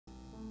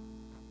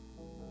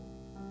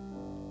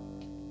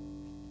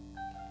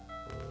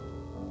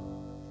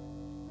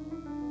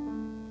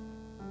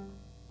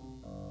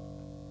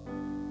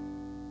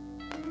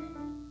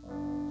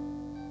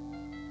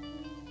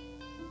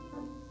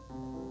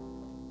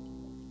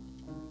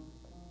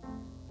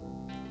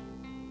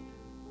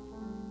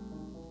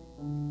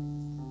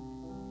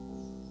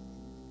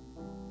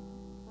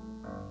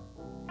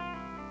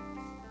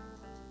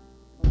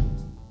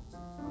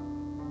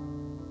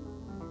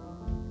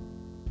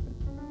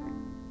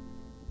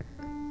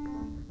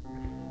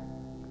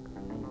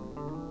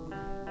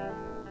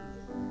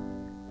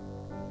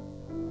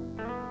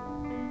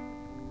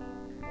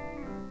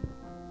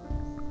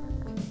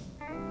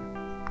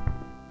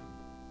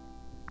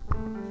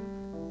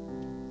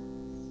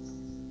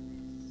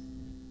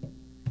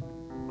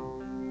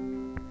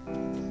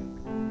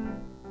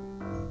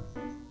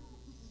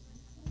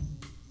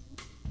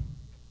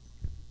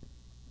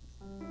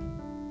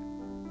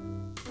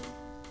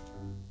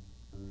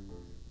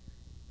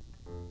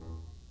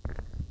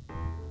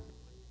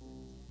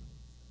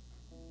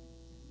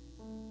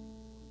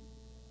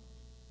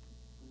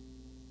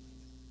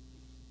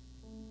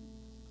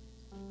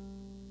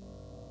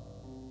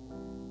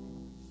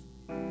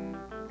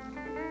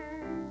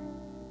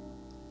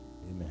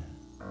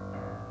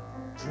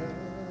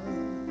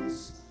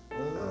Just a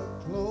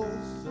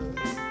closer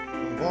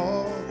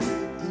walk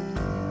with thee.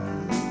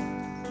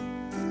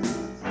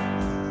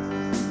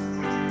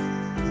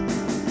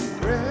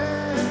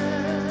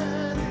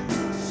 Granted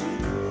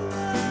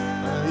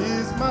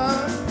is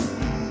my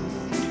plea.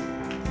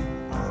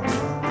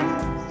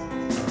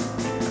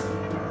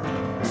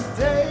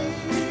 Day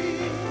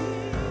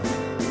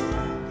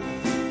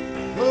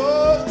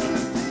close to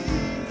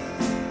thee.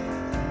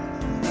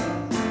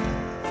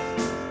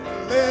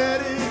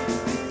 Let it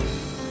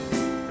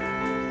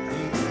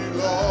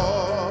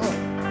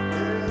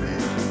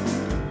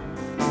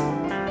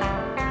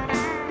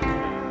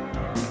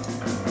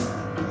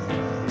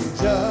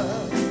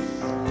just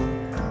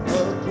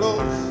a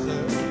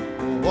closer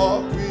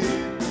walk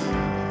with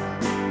thee.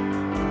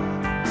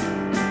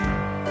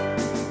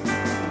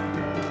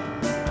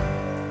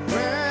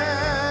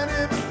 When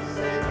it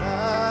say I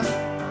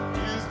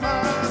is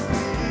my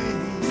plea,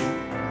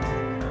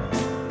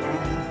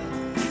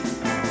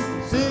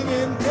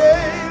 singing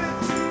daily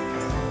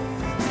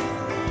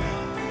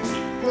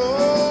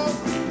close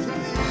to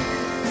thee.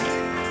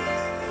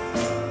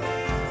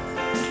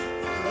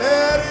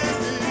 Let it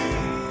be.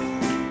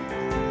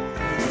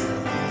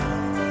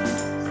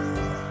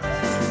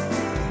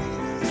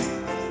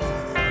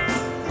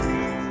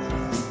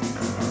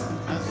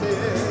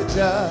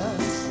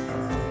 Just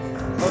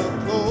a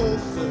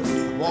closer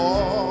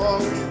walk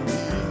with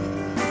thee.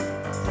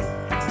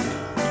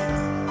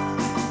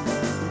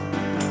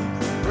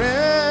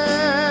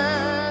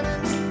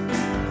 Granted,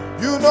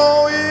 you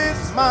know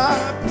it's my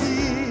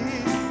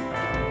plea.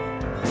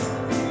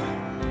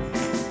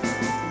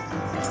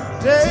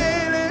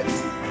 Daily,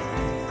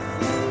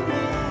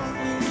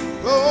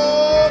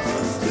 close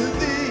to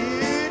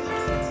thee.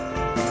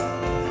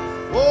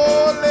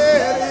 Oh,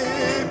 let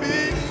it be.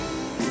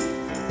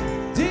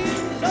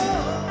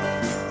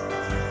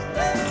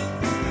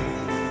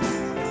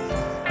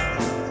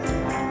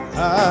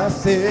 I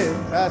said,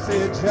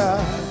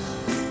 just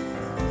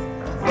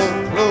a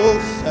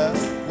closer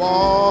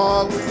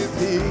walk with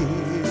thee.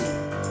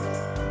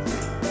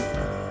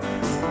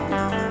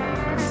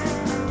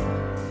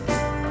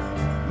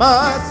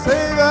 My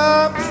Savior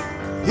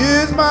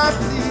is my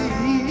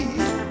plea.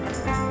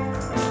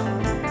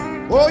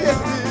 Oh, yes,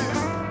 it is.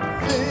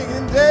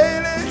 Singing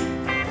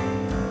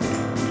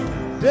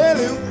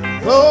daily,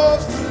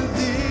 close to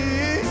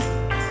thee.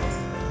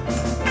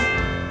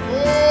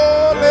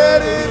 Oh,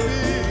 let it be.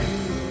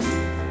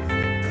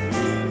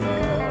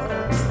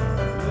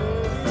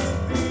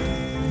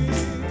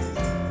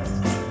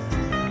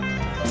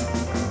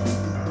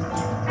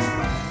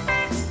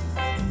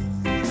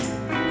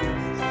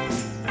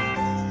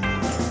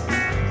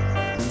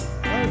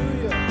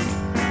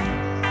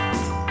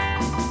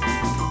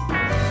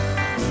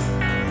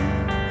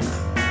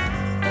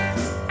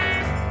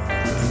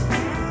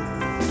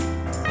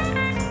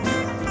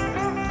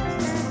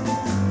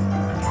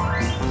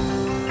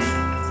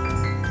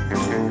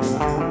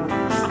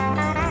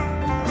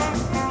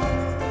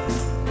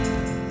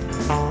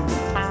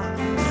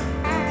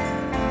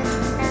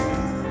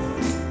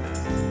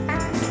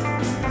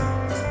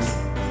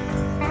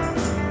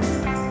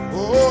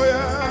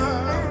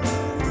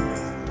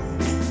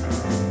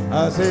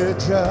 I said,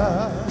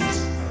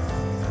 just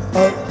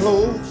a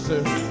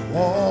closer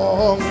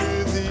walk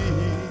with thee.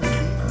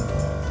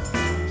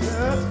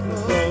 Just a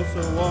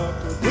closer walk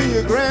with thee. Will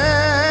you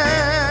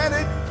grant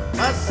it?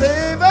 My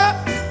Savior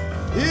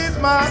is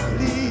my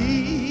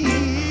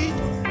plea.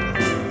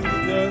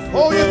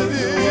 Oh, yes,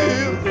 it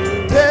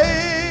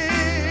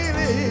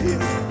is.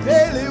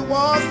 Daily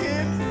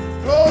walking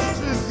close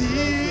to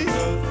thee.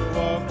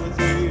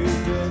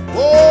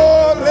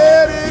 Oh,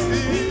 let it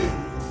be.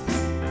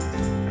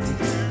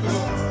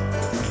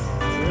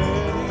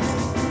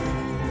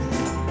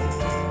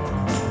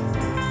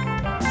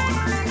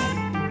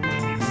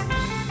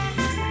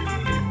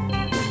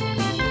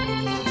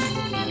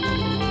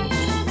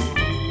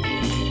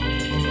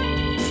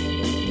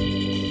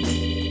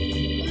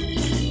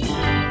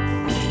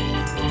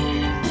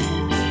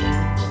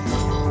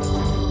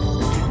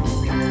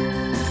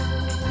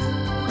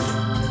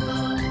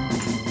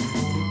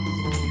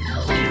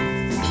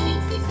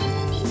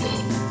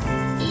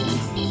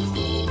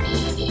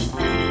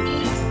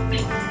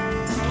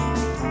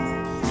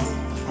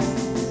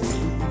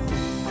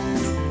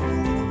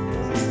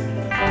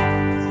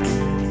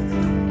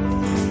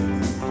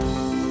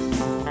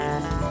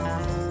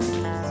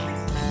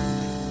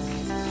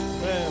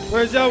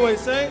 Praise Yahweh,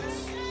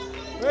 saints.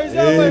 Praise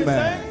Yahweh,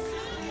 saints.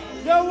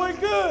 Yahweh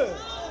good.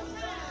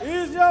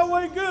 Is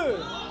Yahweh good?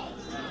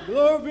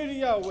 Glory be to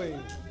Yahweh.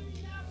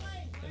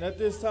 And at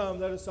this time,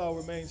 let us all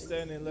remain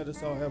standing and let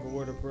us all have a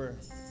word of prayer.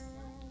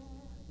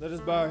 Let us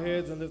bow our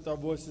heads and lift our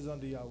voices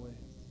unto Yahweh.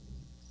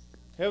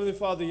 Heavenly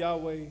Father,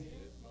 Yahweh,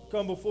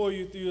 come before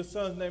you through your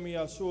Son's name,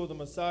 Yahshua the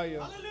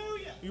Messiah.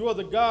 Hallelujah. You are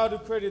the God who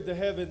created the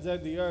heavens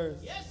and the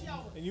earth. Yes,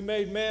 Yahweh. And you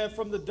made man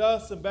from the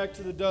dust, and back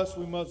to the dust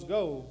we must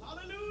go.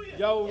 Hallelujah.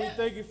 Yahweh, we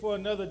thank you for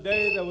another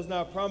day that was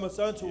not promised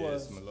unto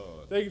us. my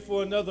Lord. Thank you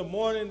for another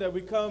morning that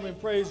we come and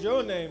praise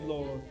your name,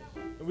 Lord.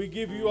 And we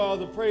give you all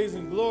the praise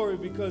and glory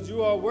because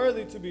you are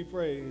worthy to be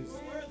praised.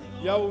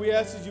 Yahweh, we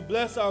ask that you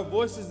bless our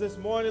voices this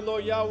morning,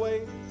 Lord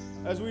Yahweh,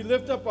 as we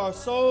lift up our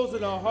souls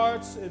and our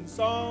hearts in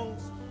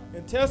songs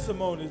and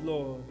testimonies,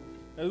 Lord.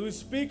 As we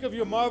speak of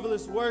your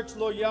marvelous works,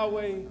 Lord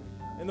Yahweh,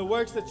 and the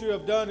works that you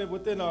have done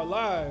within our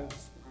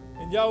lives.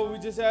 And Yahweh, we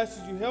just ask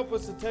that you help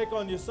us to take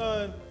on your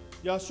son,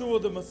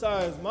 Yahshua the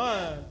Messiah's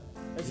mind,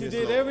 as he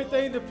did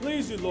everything to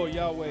please you, Lord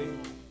Yahweh.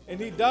 And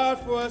he died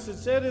for us and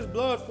shed his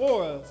blood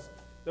for us,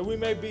 that we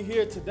may be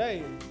here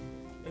today.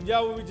 And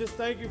Yahweh, we just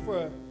thank you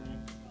for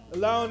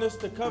allowing us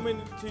to come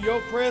into your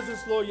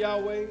presence, Lord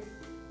Yahweh.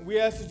 And we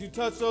ask that you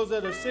touch those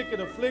that are sick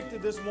and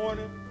afflicted this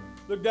morning.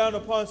 Look down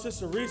upon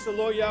Sister Risa,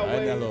 Lord Yahweh.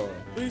 Right now, Lord.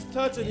 Please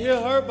touch and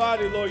heal her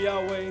body, Lord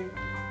Yahweh.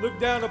 Look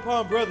down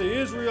upon Brother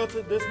Israel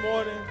this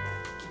morning.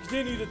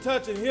 Continue to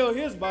touch and heal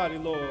his body,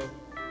 Lord.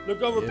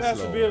 Look over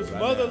Pastor Bill's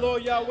mother,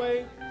 Lord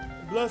Yahweh.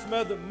 Bless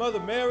Mother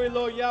Mary,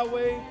 Lord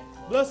Yahweh.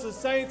 Bless the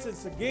saints in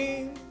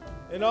Seguin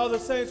and all the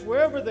saints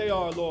wherever they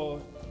are,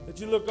 Lord, that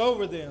you look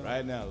over them.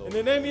 Right now, Lord.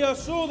 In the name of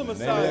Yahshua the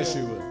Messiah,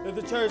 let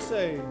the church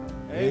say,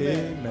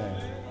 Amen.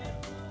 Amen.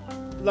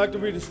 I'd like to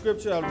read a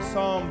scripture out of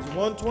Psalms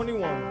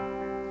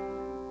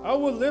 121. I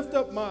will lift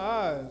up my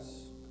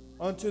eyes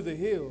unto the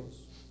hills,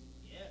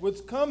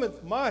 which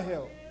cometh my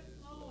help.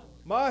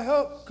 My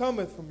help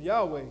cometh from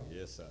Yahweh,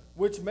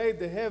 which made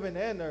the heaven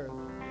and earth.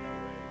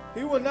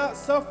 He will not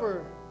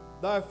suffer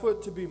thy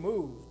foot to be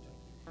moved.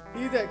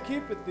 He that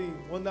keepeth thee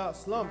will not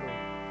slumber.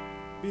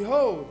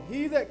 Behold,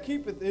 he that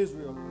keepeth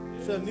Israel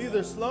shall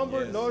neither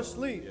slumber nor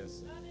sleep.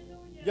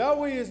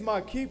 Yahweh is my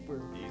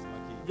keeper.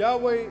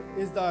 Yahweh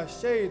is thy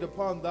shade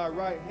upon thy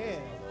right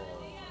hand.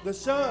 The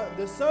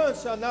sun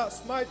shall not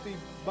smite thee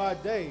by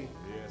day,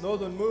 nor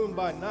the moon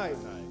by night.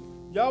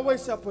 Yahweh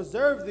shall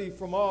preserve thee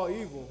from all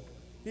evil.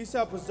 He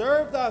shall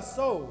preserve thy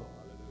soul.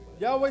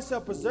 Yahweh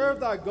shall preserve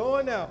thy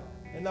going out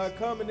and thy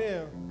coming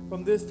in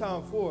from this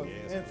time forth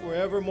and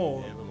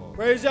forevermore.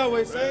 Praise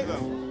Yahweh, saints.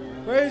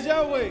 Praise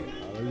Yahweh.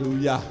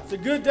 Hallelujah. It's a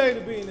good day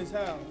to be in his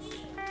house.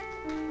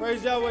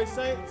 Praise Yahweh,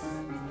 saints.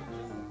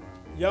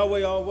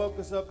 Yahweh all woke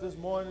us up this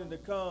morning to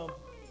come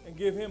and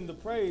give him the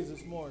praise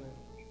this morning.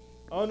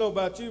 I don't know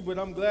about you, but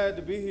I'm glad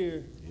to be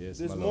here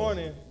this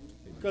morning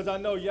because I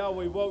know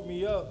Yahweh woke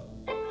me up.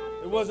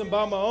 It wasn't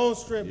by my own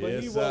strength,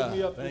 but he woke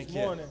me up this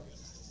morning.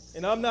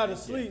 And I'm not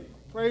asleep.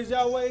 Praise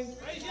Yahweh.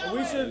 And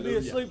we shouldn't be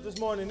asleep this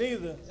morning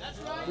either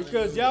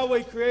because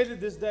Yahweh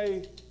created this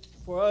day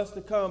for us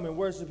to come and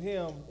worship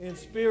him in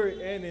spirit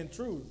and in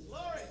truth.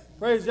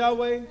 Praise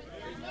Yahweh.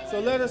 So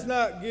let us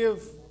not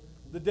give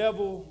the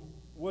devil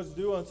what's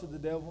due unto the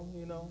devil,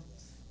 you know.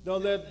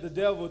 Don't let the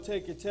devil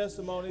take your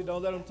testimony.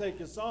 Don't let him take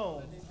your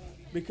song.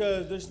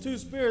 Because there's two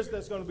spirits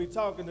that's going to be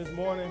talking this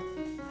morning,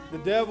 the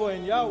devil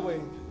and Yahweh.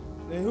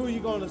 And who are you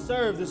going to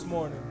serve this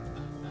morning?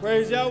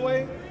 Praise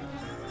Yahweh.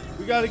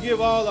 We got to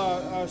give all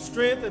our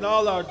strength and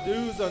all our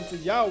dues unto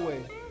Yahweh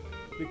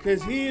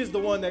because he is the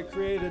one that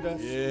created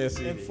us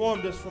and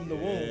formed us from the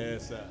womb.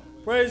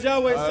 Praise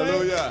Yahweh,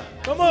 saints.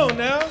 Come on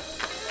now.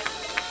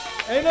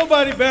 Ain't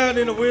nobody bound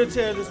in a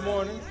wheelchair this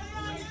morning.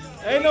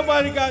 Ain't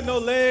nobody got no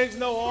legs,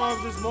 no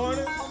arms this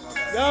morning.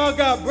 Y'all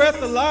got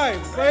breath of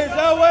life. Praise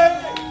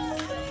Yahweh.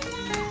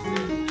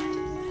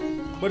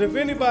 But if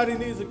anybody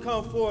needs to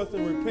come forth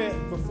and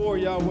repent before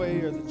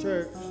Yahweh or the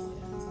church,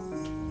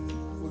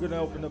 we're going to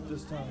open up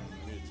this time.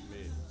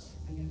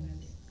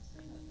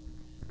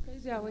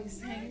 Praise Yahweh,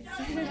 saints.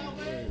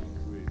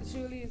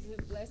 Truly it's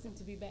a blessing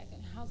to be back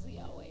in the house of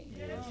Yahweh.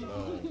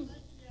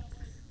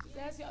 Just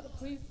ask y'all to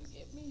please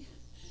forgive me.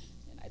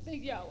 And I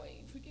thank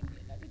Yahweh for giving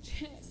me another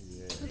chance.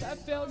 Because I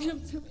failed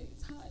him too many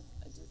times.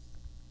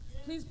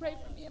 Please pray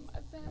for me and my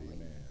family.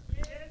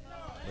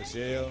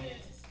 Michelle,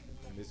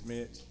 Miss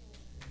Mitch,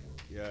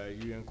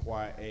 you in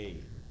choir A.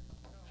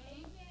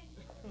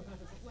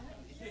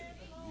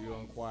 You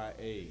in choir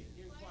A.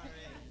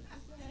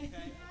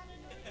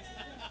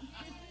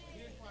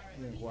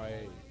 You in choir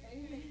A.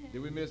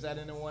 Did we miss out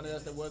anyone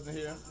else that wasn't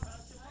here?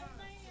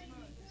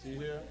 She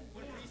here?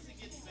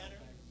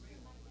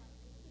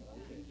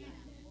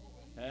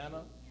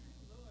 Hannah?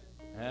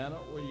 Hannah,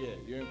 where you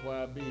at? You're in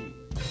choir B.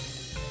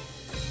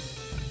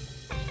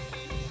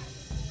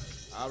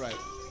 All right.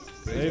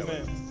 Praise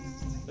Amen.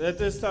 At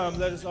this time,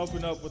 let us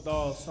open up with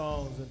all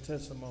songs and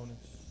testimonies.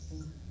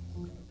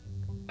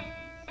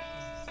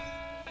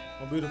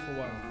 My beautiful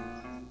wife.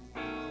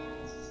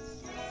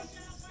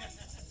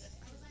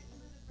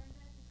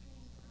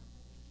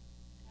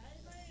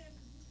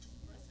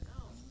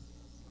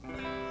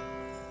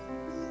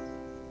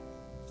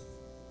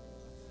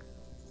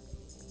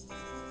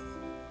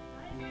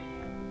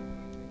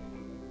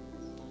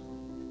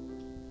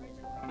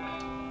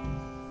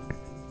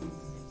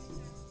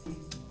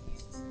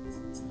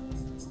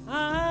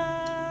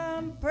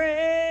 I'm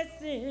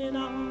pressing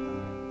on.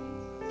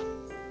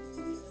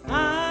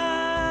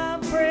 I'm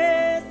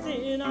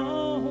pressing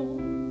on.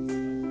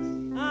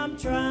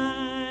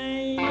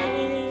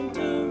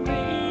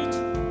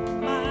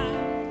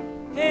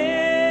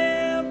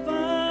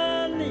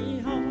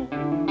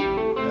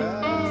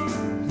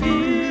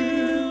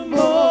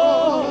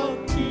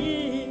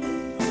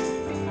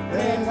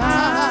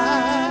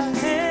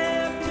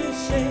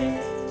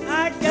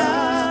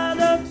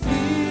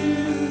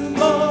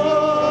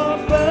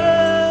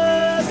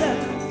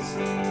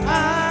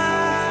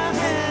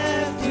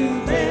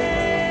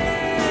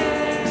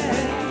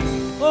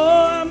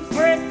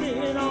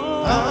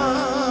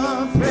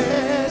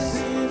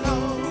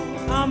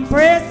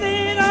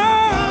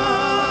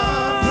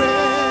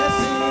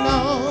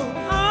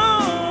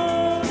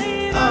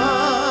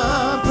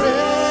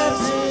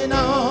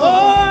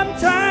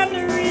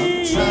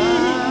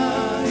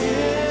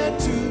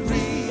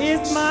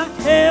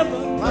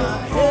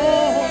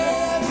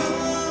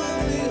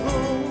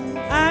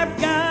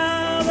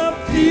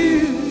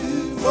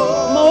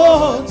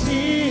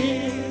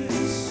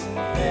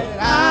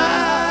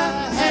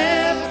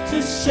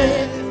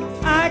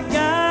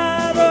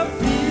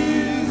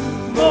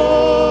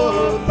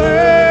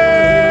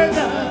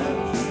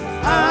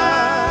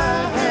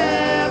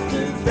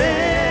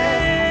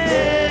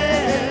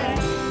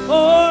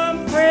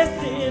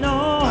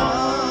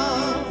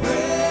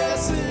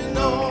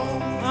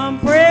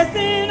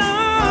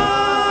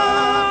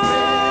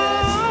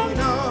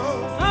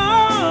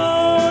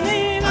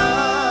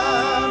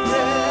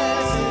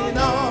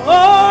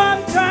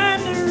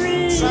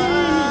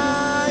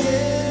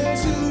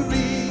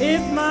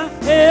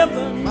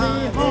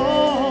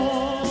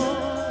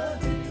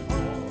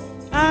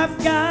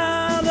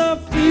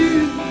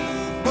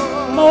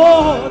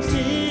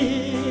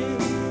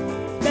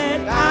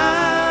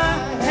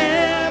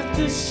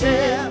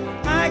 share.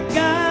 I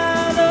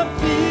got a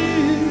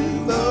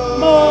few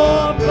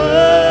more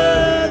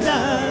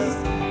burdens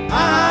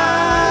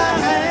I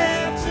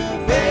have to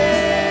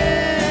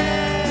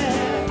bear,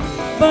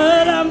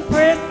 but I'm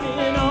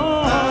pressing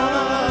on.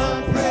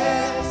 I'm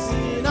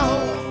pressing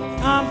on.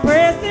 I'm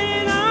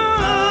pressing on.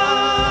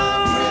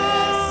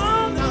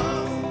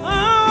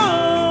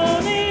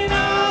 On and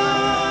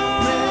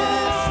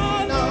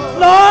on.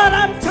 Lord,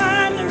 I'm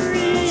trying to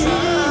reach.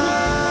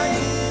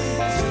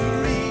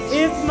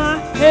 It's my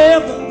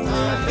heaven.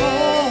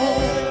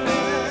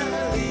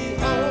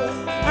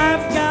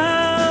 I've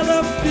got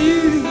a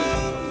few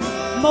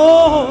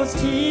more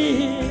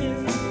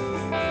tears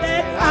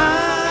that I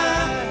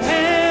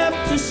have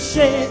to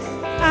shed.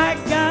 I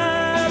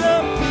got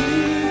a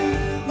few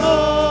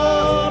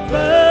more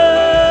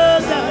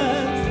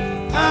burdens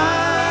I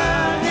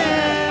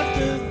have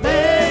to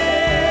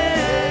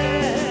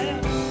bear,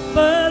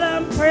 but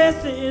I'm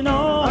pressing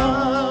on.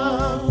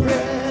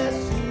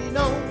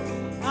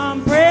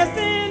 I'm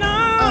pressing on.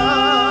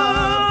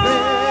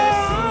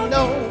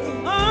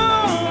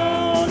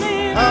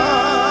 I'm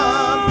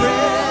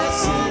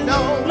pressing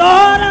on.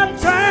 Lord, I'm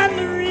trying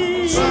to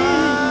reach.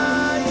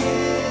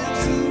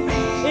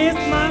 It's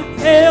my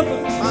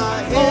heaven.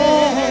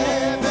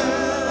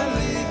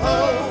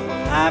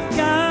 I've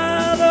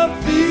got a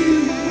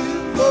few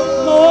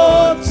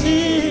more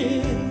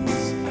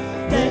tears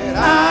that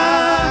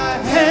I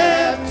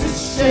have to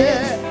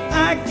share.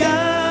 I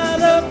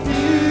got a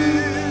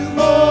few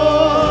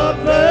more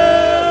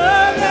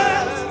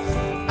burdens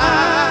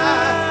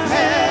I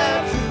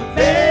have to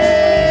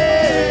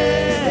bear,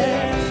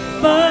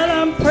 but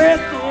I'm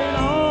pressing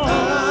on.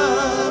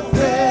 I'm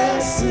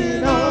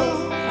pressing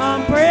on.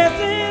 I'm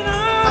pressing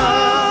on.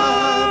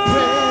 I'm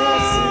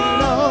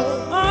pressing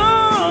on.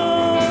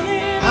 On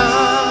and on.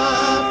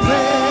 I'm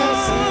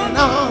pressing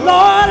on.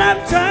 Lord, I'm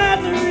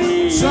trying to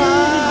reach.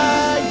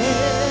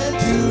 Trying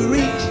to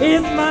reach.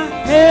 It's my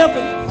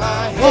heaven.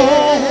 My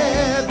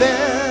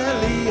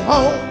heavenly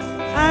home.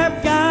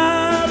 I've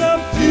got a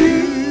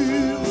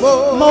few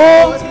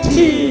more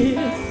tears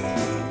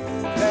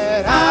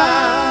that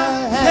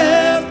I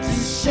have to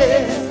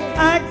share.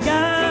 I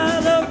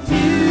got a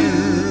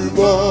few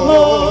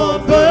more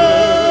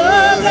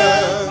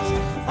burdens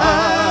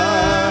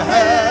I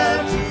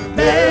have to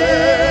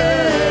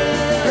bear.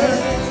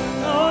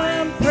 Oh,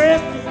 I'm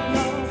pressing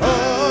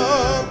on. I'm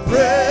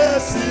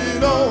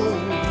pressing on.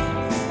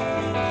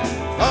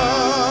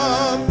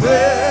 I'm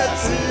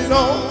pressing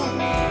on.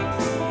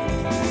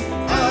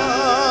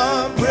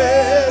 I'm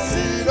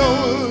pressing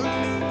on.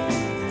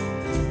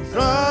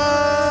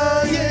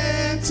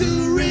 Trying to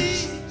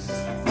reach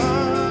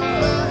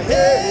my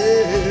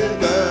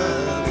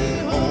heavenly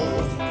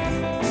home.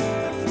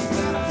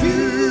 A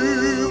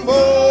few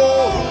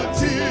more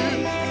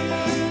tears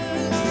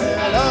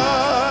that I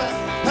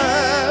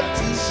have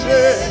to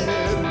shed.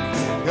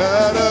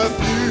 Got a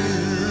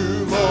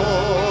few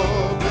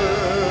more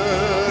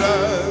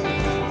burdens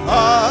I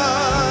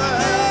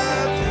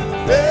have to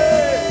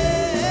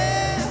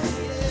bear.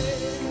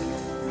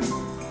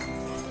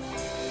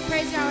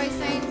 Praise Yahweh,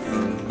 saints.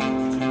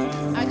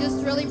 I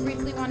just really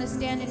briefly want to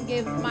stand and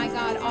give my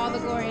God all the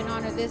glory and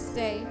honor this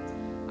day.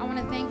 I want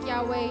to thank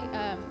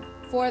Yahweh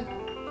for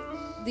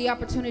the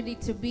opportunity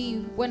to be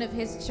one of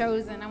his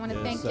chosen. I want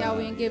to thank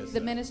Yahweh and give the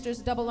ministers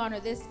double honor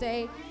this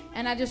day.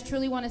 And I just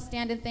truly want to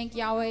stand and thank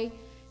Yahweh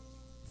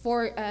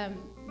for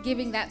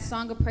giving that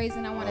song of praise.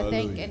 And I want to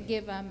thank and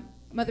give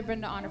Mother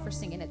Brenda honor for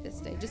singing it this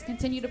day. Just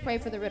continue to pray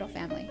for the Riddle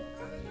family.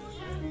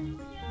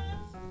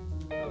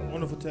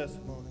 Wonderful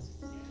testimony.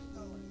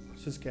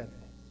 Sister Kathy.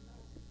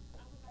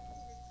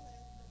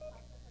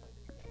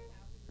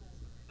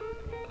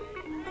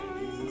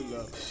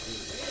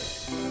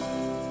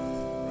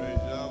 Praise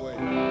Yahweh.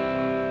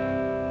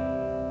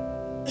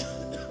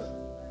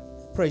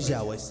 Praise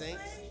Yahweh,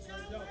 saints. Praise him,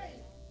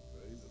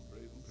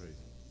 praise him, praise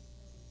him.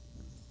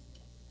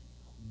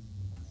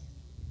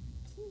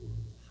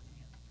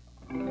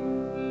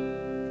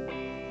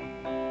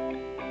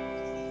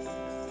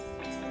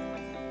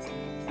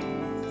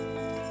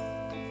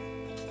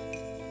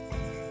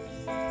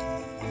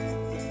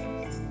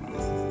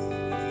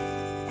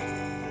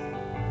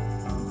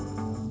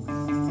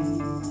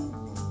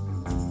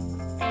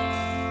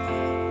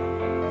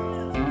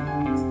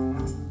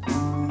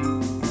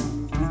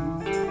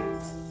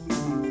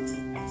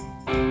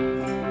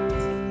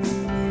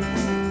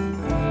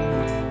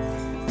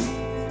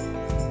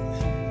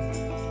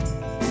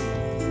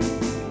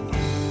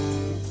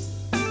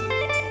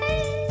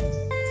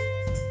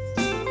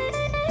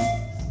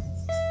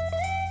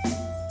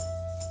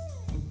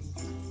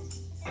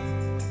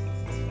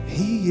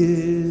 He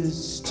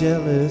is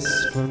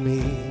jealous for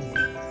me.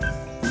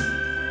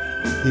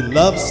 He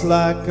loves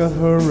like a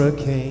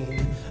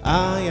hurricane.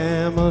 I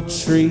am a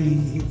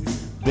tree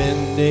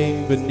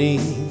bending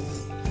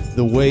beneath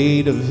the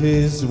weight of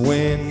his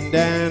wind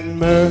and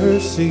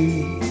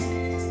mercy.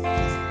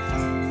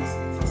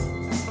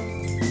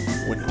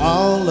 When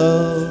all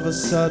of a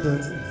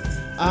sudden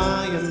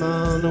I am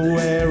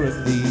unaware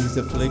of these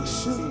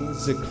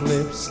afflictions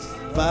eclipsed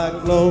by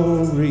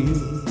glory.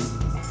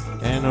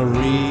 And I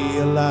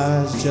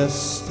realize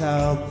just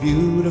how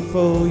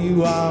beautiful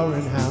you are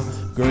and how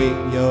great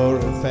your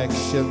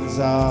affections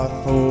are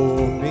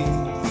for me.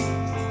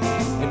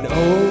 And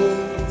oh,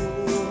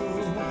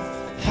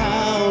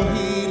 how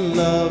he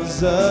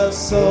loves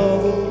us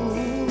all.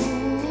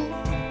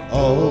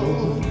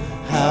 Oh,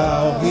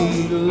 how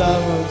he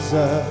loves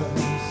us.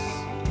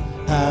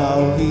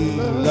 How he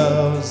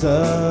loves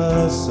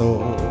us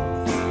all.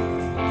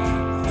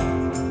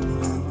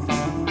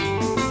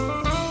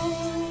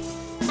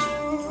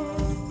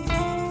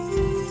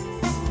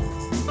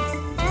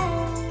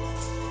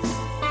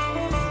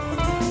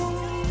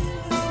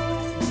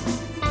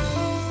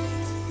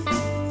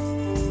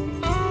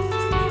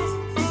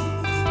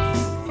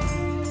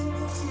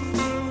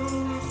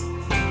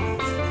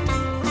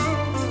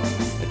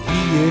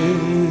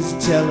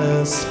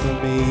 Jealous for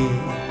me.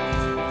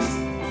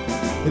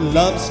 He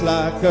loves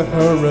like a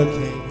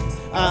hurricane.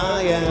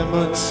 I am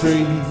a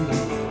tree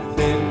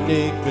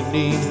bending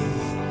beneath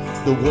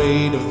the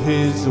weight of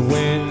his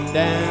wind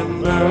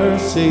and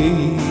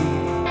mercy.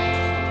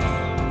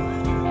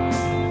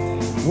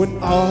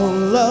 When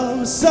all of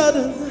a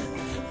sudden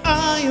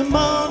I am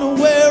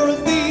unaware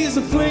of these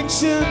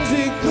afflictions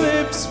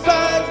eclipsed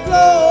by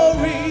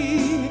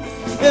glory,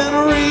 and I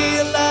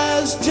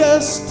realize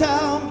just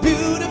how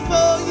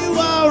beautiful you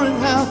are and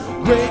how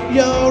great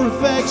your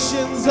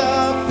affections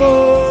are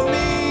for me.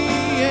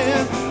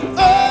 And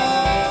oh,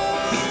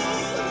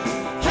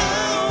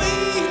 how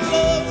he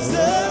loves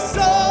us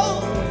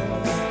all.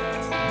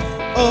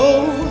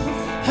 Oh,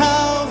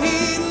 how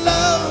he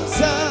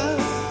loves us.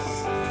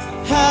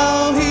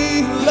 How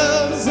he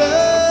loves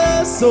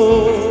us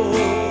all.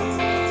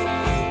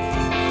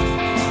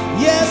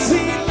 Yes,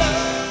 he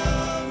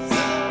loves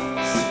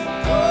us.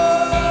 Oh,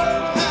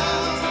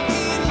 how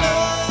he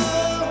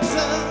loves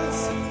us.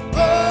 Oh,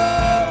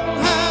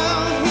 how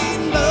he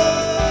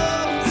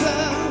loves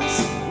us.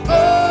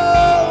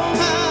 Oh,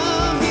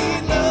 how he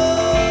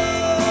loves.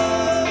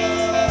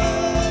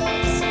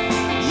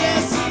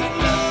 Yes, he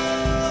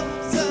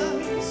loves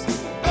us.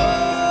 Oh,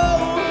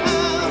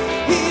 how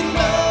he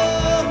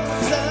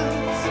loves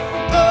us.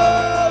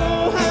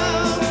 Oh,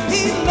 how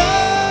he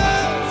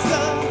loves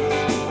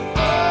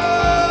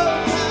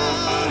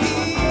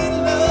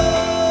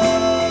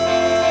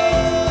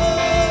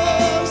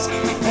us.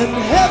 And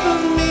heaven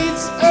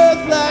meets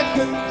earth like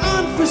an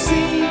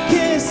unforeseen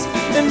kiss,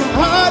 and my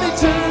heart it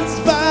turns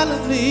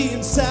violently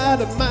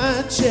inside of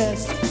my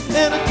chest.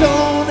 And I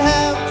don't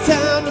have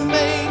time to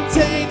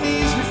maintain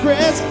these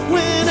regrets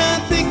when I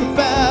think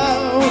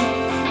about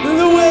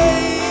the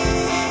way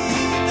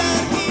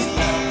that he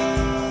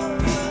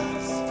loves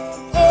us.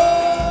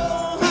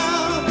 Oh,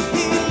 how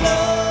he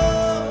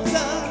loves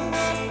us.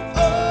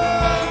 Oh,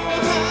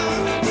 how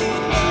he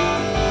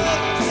loves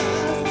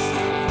us.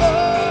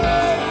 Oh,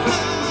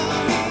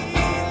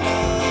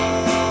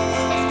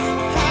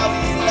 how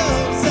he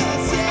loves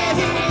us. Yeah,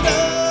 he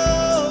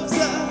loves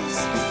us.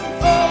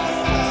 Oh,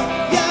 how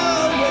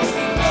Yahweh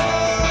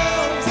loves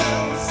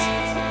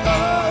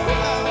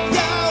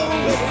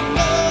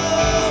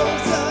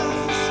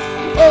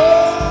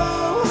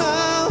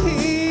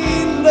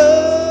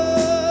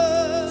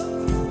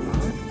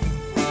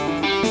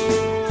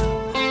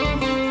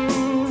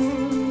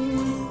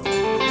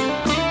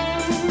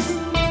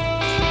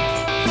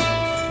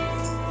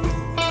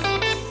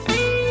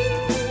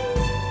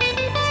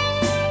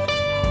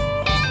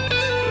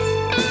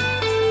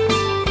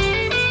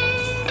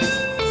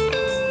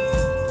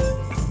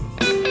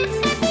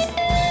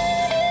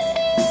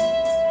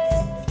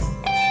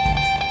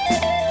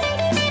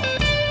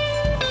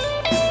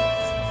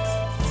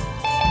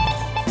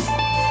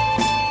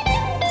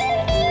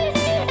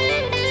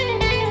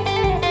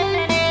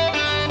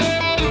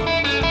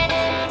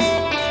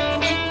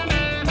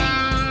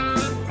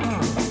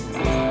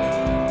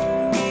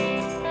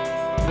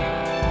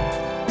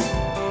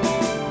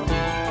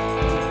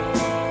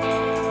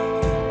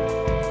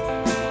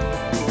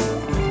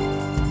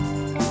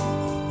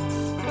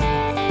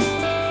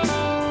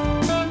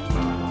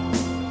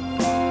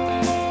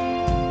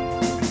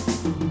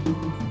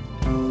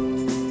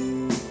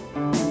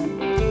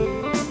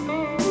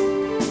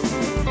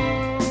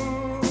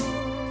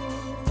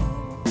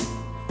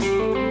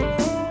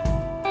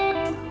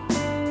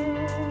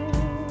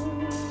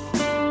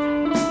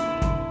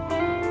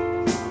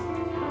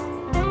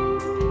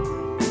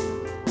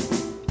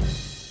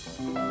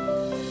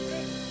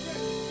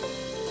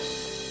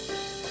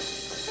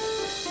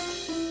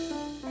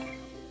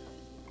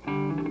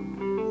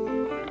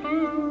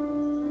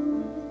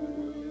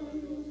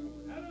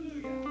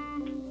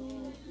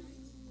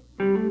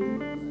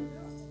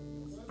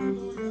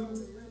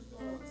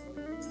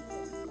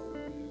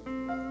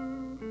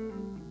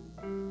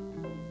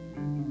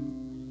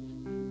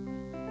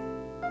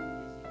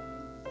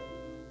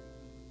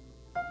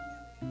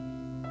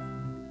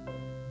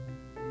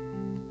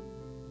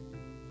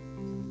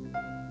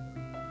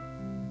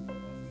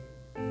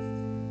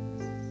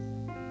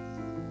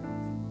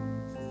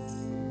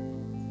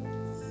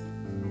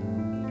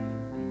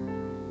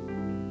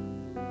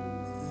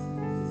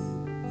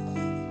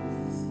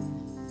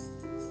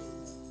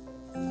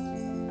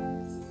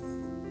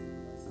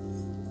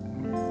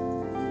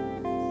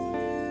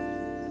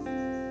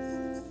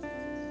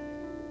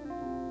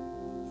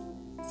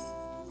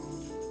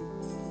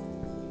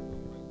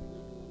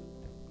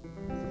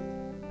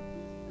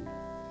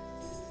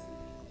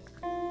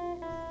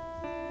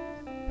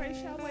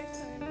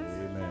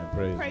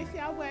praise Praise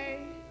Yahweh.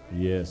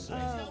 Yes,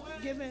 sir.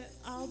 Giving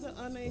all the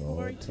honor and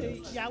glory to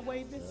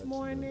Yahweh this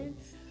morning.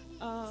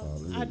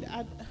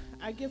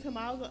 I give him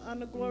all the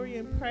honor, glory,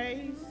 and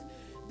praise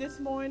this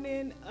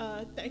morning.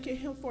 Thanking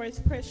him for his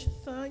precious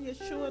son,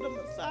 Yeshua the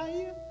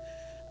Messiah.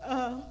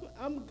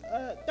 I'm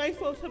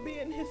thankful to be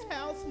in his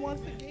house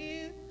once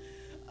again.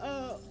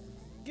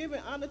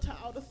 Giving honor to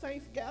all the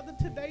saints gathered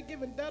today,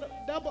 giving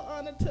double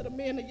honor to the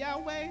men of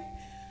Yahweh.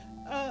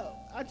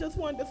 I just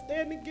wanted to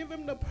stand and give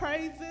him the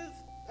praises.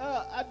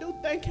 I do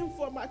thank him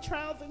for my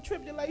trials and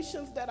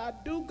tribulations that I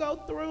do go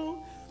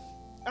through.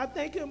 I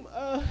thank him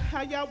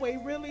how Yahweh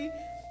really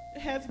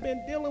has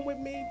been dealing with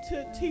me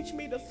to teach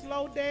me to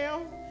slow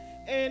down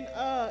and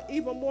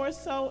even more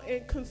so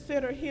and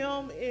consider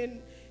him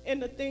in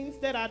the things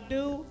that I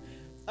do.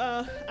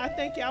 I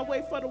thank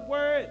Yahweh for the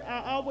word.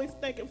 I always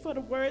thank him for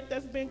the word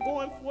that's been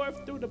going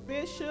forth through the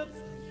bishops.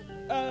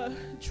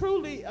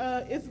 Truly,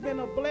 it's been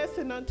a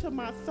blessing unto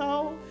my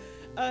soul.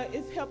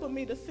 It's helping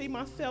me to see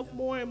myself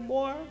more and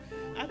more.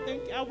 I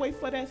thank Yahweh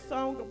for that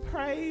song of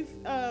praise.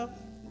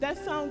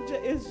 That song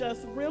is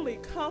just really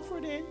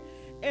comforting.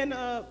 And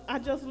I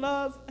just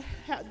love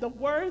the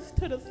words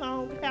to the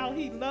song, how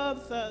he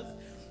loves us.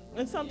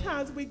 And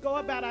sometimes we go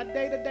about our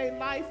day-to-day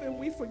life and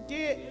we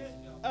forget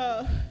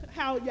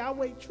how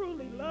Yahweh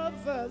truly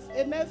loves us.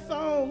 And that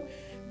song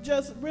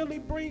just really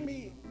brings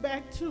me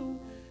back to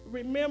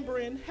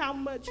remembering how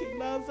much he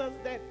loves us,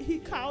 that he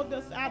called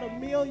us out of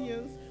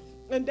millions,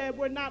 and that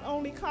we're not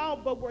only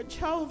called, but we're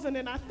chosen.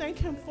 And I thank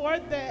him for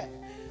that.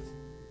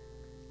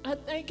 I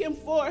thank him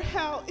for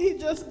how he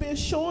just been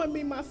showing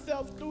me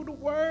myself through the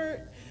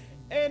word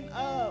and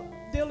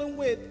dealing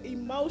with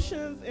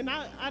emotions. And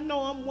I know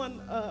I'm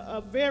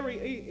a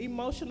very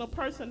emotional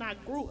person. I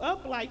grew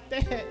up like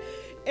that.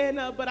 And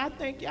but I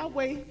thank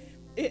Yahweh,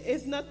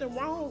 it's nothing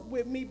wrong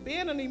with me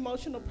being an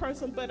emotional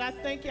person, but I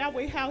thank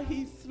Yahweh how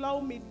he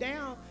slowed me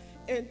down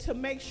and to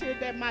make sure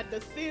that my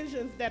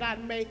decisions that I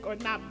make are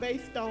not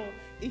based on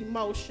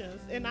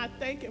emotions. And I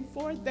thank him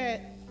for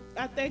that.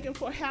 I thank him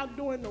for how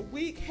during the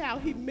week, how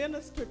he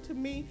ministered to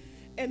me,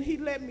 and he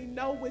let me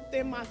know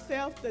within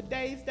myself the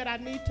days that I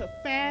need to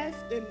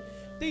fast and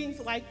things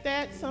like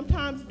that.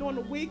 Sometimes during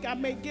the week I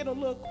may get a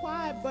little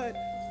quiet, but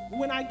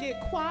when I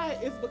get quiet,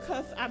 it's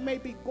because I may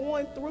be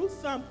going through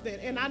something.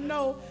 And I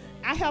know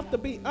I have to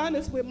be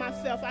honest with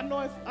myself. I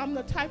know if I'm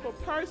the type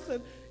of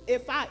person,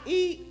 if I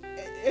eat,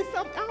 I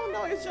don't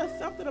know, it's just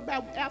something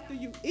about after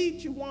you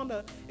eat,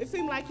 it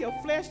seems like your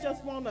flesh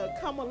just want to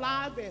come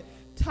alive and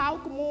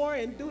talk more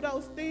and do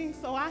those things.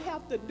 So I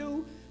have to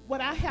do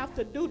what I have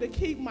to do to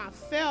keep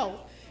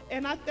myself.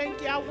 And I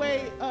thank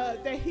Yahweh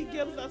that he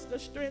gives us the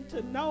strength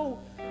to know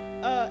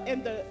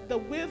and the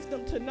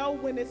wisdom to know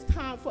when it's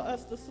time for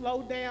us to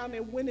slow down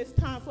and when it's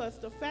time for us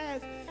to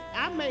fast.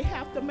 I may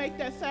have to make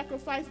that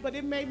sacrifice, but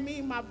it may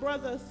mean my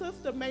brother or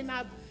sister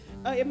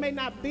it may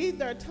not be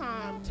their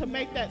time to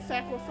make that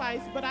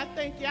sacrifice. But I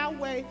thank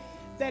Yahweh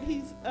that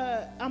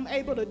I'm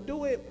able to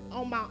do it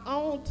on my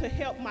own to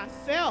help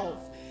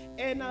myself.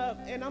 And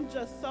I'm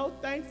just so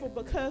thankful,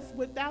 because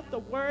without the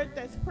word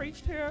that's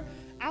preached here,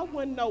 I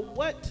wouldn't know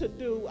what to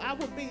do. I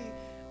would be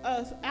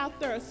out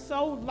there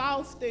so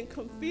lost and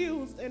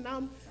confused.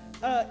 And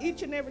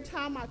each and every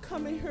time I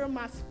come in here,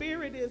 my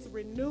spirit is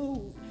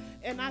renewed.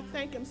 And I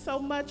thank him so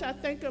much. I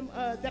thank him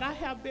that I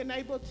have been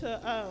able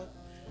to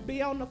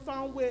be on the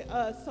phone with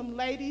some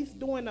ladies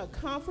doing a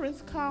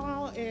conference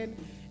call, and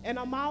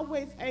I'm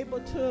always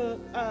able to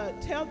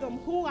tell them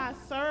who I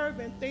serve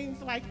and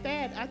things like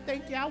that. I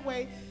thank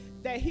Yahweh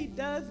that he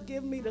does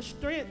give me the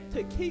strength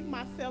to keep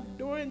myself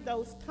during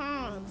those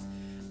times.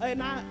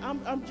 And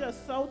I'm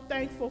just so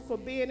thankful for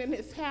being in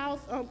his house.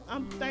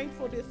 I'm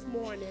thankful this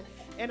morning.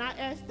 And I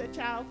ask that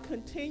y'all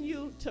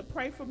continue to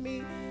pray for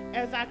me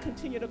as I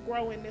continue to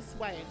grow in this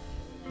way.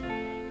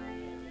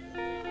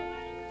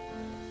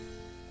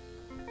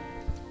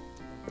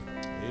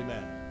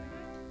 Amen.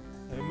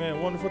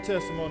 Amen. Wonderful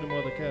testimony,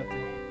 Mother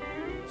Kathy.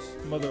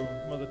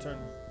 Mother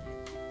Turner.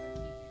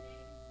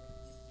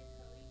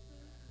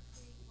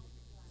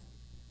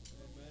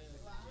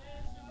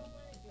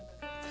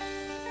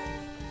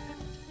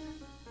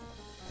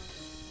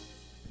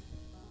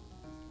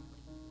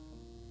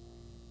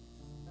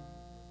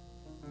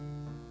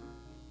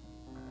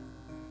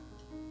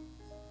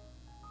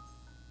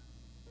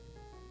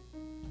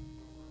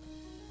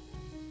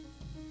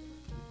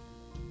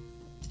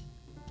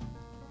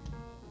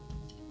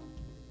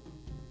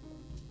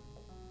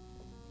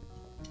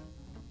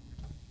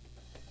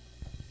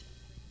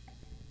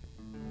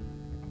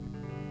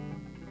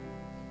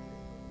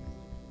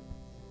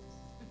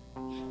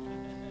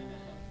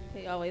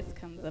 He always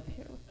comes up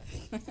here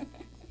with us.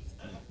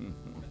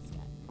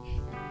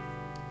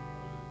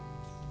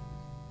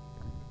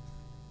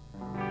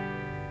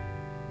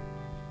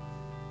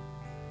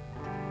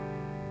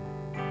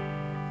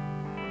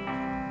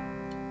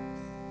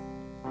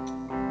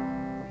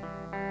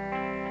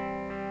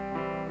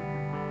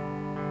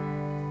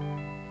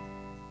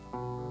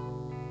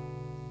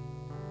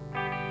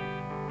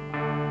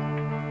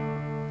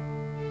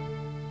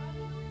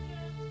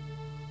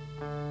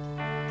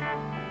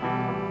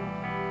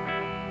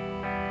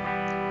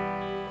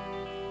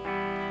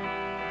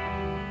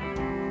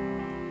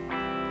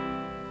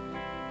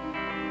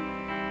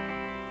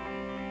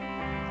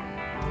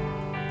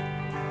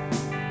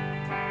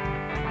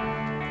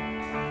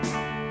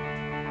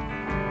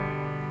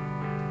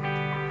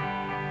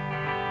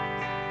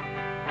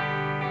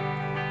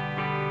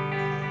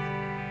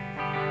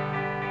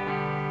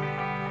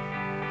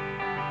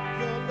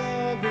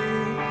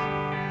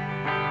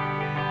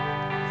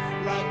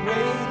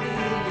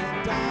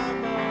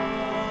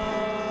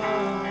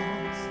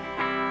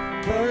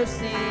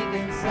 bursting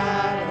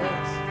inside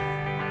us.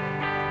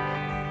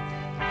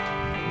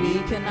 We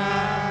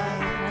cannot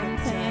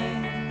contain.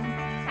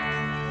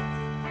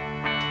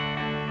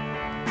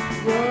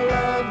 Your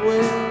love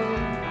will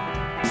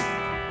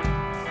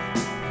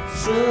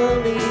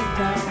surely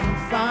come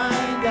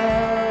find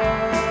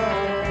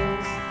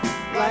us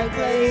like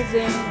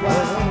blazing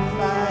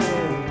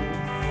wildfires,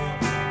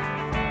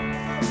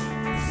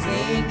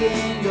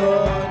 singing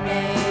your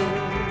name.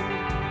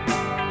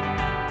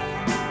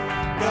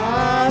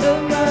 God of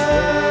mercy,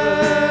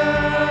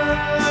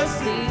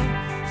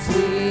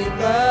 sweet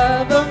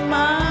love of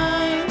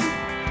mine,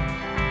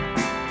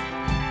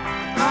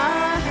 I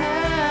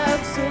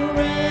have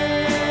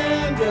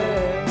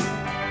surrendered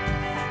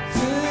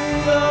to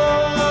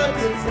your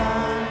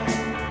design.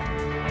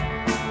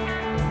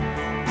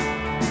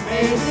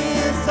 May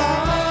this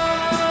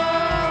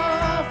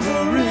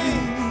offering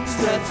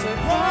stretch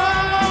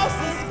across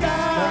the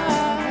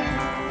sky.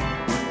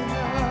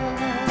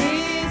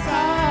 These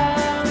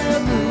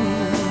hallelujahs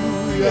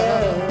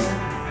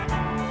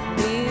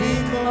be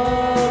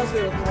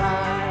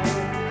multiplied.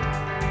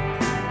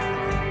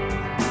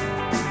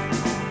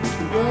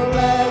 Your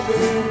love is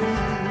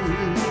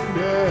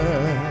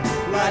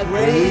like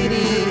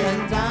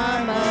radiant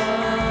diamonds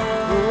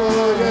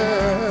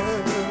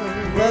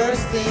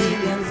bursting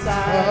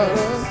inside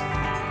us.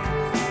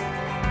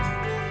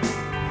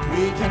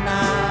 We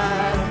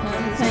cannot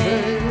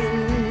contain.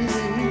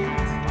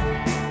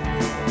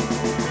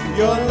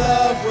 Your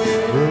love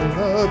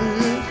will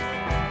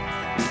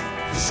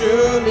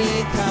surely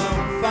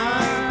come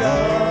find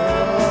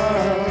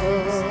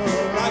us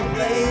like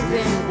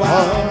blazing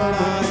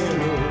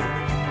wildfire,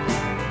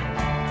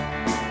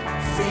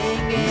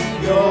 singing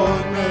your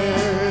name.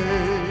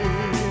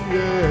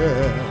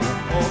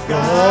 Oh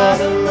God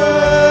of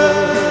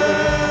mercy,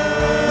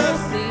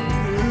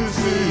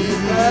 sweet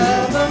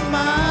love of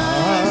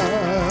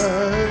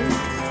mine,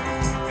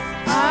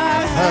 I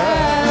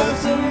have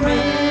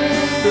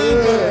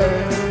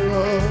surrendered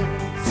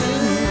to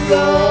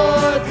your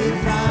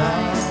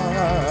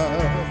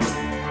design.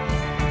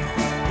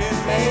 And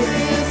may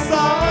this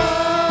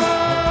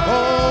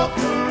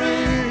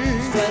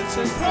offering stretch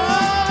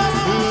across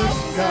the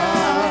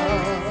sky.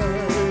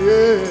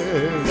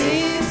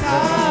 These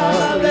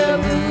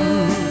hallelujahs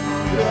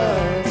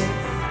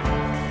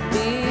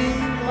be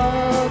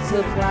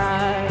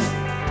multiplied.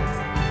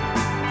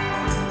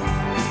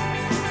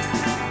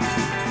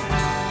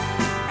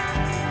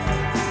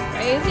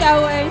 Praise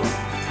Yahweh.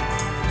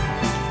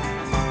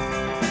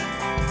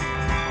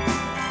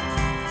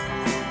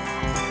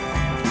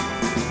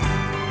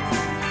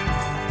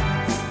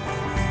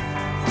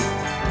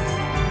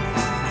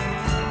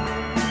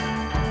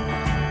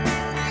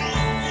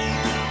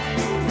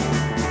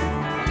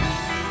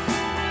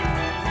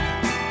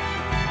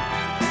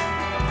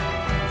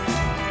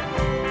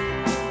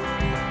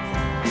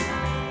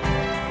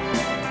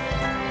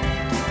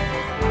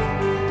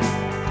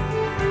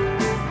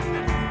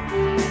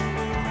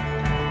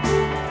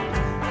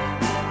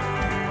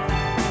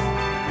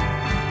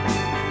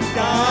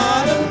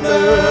 God of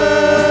mercy,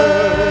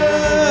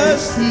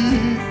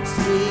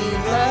 sweet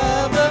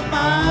love of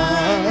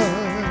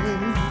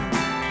mine,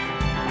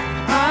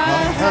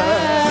 I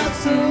have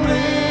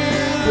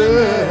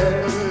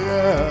surrendered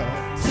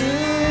to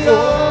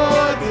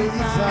your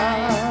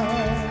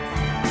design.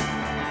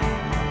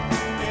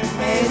 And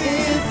may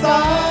this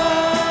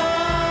offering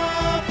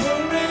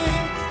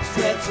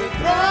stretch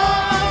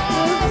across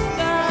the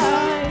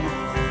skies.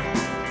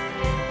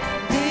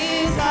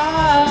 These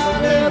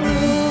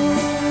hallelujahs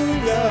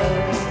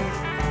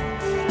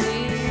be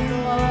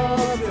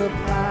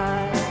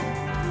multiplied.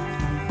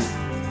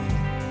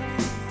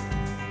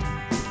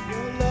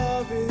 Your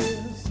love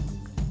is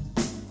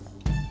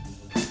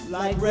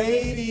like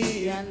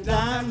radiant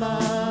diamonds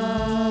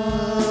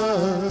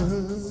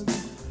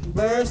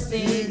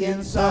bursting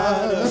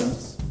inside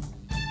us.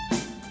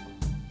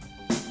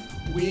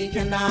 We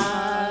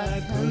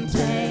cannot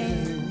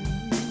contain.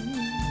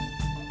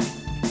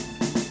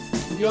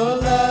 Your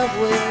love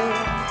will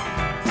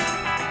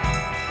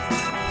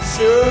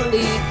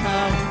surely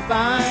come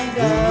find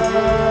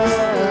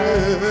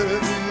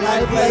us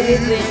like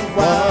blazing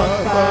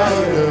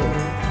wildfire,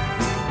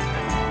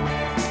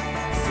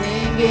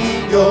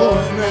 singing your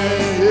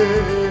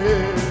name.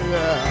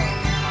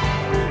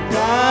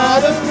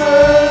 God of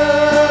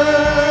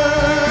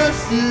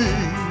mercy,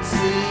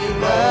 sweet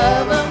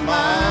love of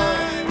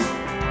mine,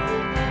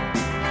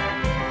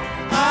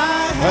 I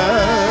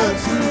have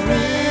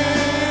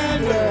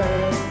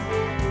surrendered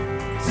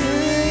to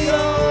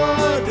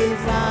your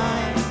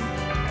design.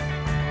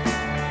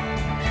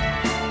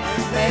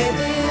 And may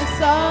this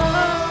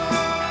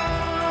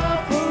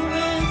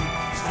offering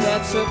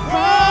stretch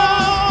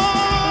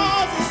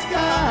across the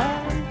sky.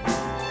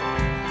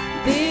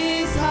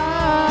 These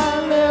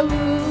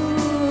hallelujahs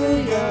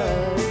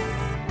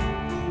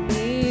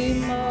be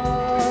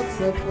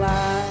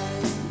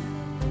multiplied.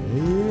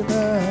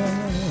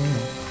 Amen.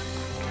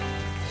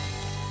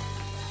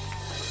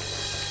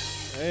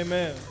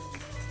 Amen.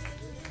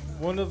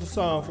 Wonderful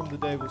song from the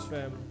Davis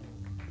family.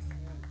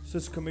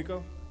 Sister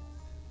Kamiko.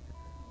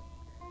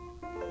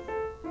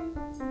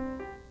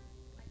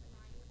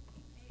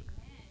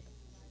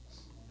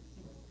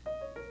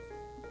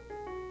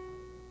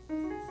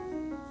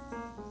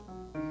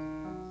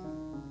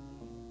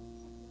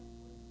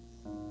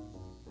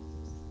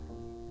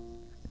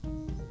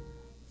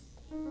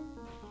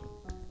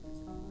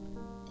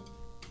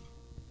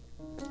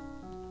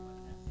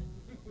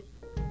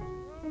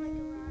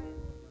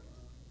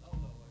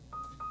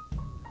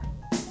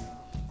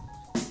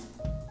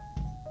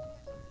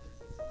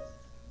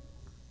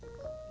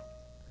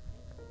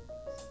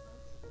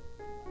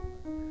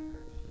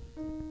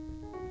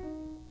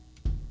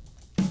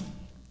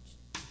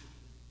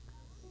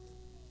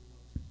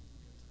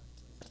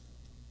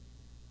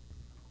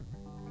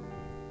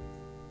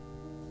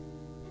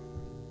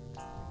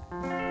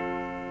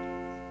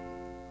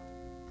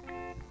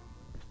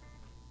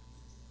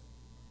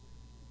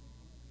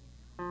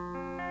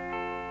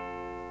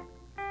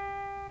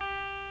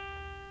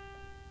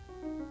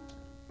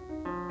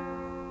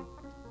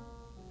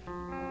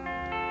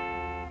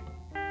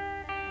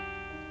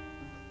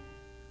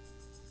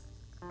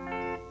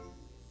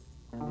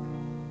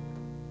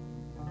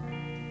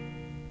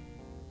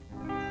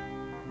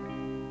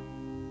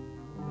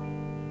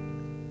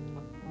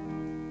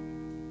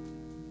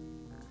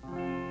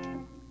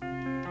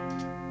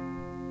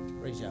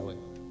 Praise Yahweh.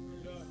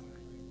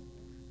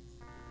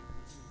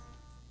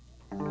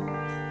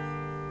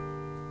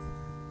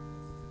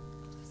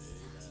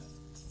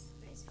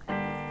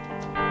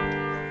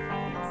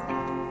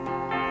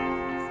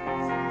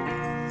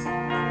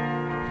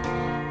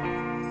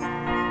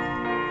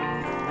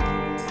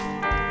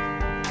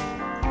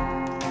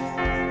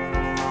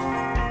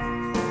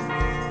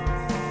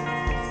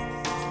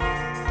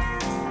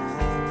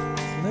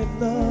 Let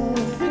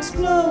love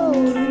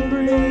explode and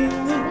bring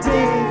the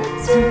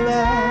dead to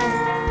life.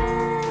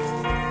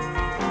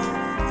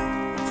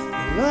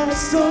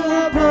 Life's so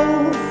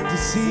bold to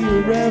see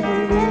a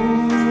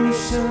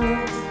revolution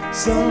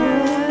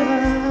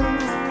somehow.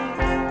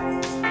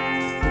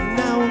 But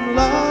now I'm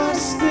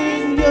lost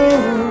in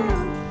your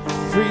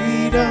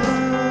freedom.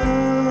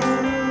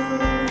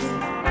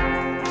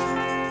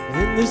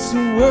 In this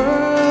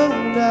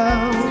world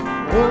out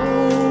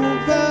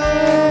over.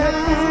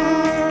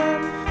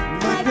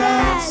 My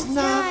God's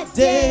not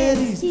dead,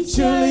 he's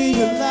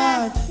surely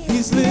alive.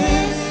 He's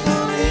living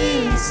on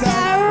the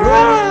inside,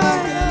 roaring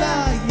like a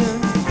lion.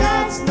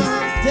 God's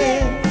not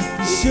dead,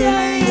 he's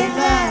surely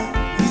alive.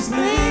 He's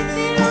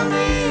living on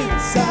the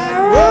inside,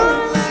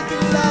 roaring like a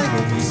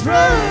lion. He's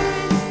roaring,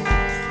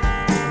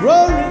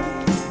 roaring,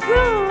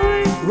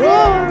 roaring,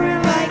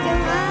 roaring like a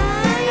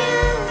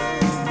lion.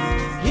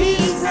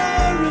 He's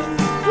roaring,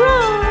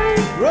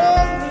 roaring,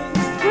 roaring,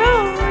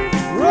 roaring,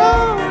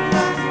 roaring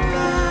like a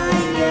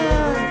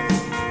lion.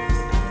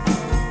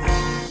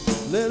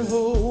 Let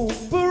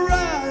hope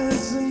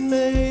arise and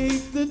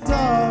make the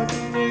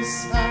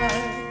darkness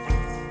hide.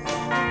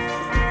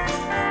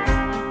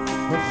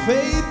 My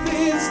faith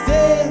is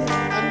dead,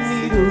 I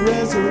need a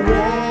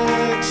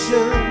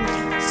resurrection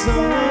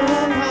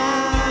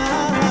somehow.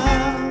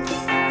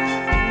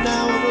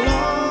 Now I'm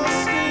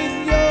lost in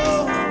your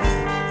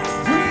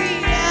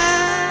freedom.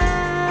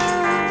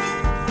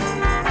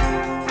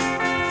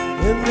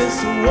 In this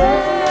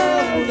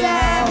world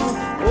out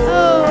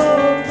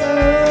over.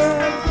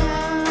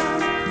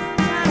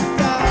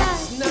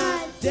 God's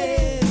not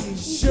dead,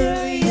 he's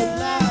surely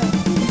alive.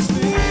 He's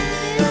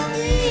living on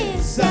the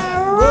inside,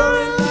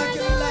 roaring like a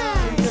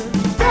lion.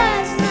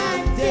 God's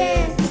not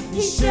dead,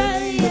 he's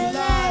surely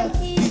alive.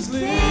 He's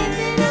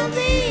living on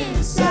the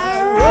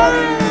inside,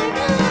 roaring like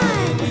a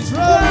lion. He's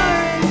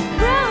roaring,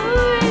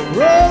 roaring,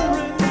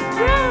 roaring,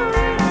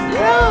 roaring,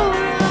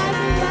 roaring like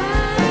a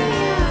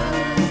lion.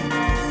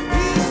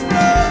 He's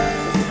roaring,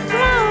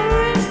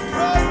 roaring,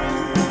 roaring,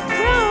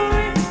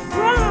 roaring,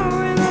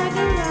 roaring like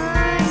a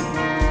lion.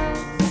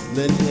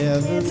 Let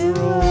heaven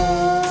roar,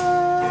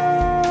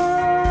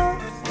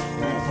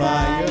 let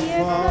fire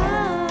fall.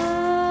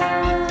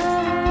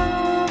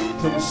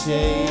 Come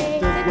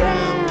shake the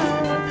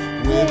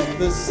ground with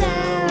the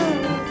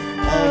sound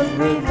of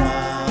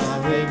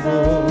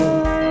revival.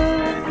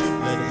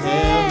 Let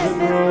heaven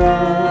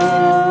roar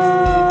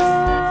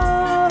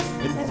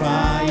and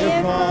fire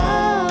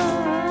fall.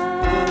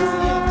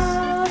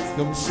 Yes.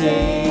 Come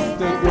shake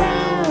the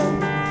ground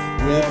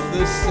with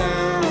the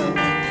sound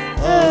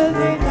of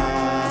revival.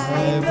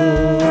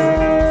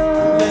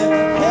 Let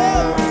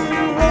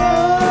heaven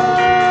roar,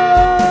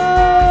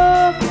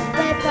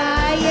 let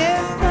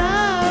fire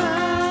fall.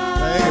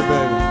 Thank you,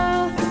 baby.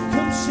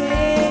 Come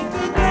shake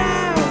the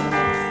ground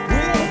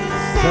with the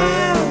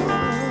sound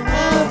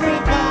of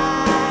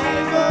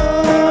revival.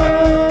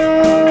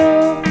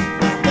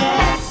 My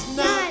God's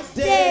not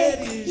dead,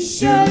 he's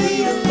surely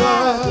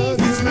alive.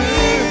 He's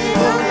living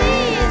on the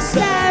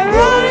inside,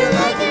 roaring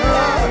like a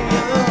lion.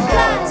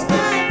 God's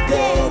not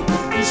dead,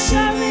 he's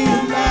surely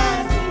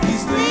alive.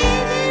 He's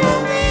living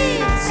on the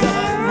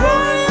inside,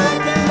 roaring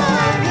like a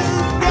lion.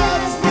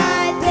 God's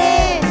not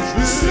dead,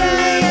 he's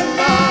surely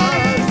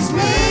alive. He's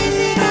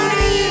living on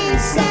the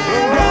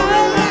inside,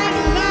 roaring like a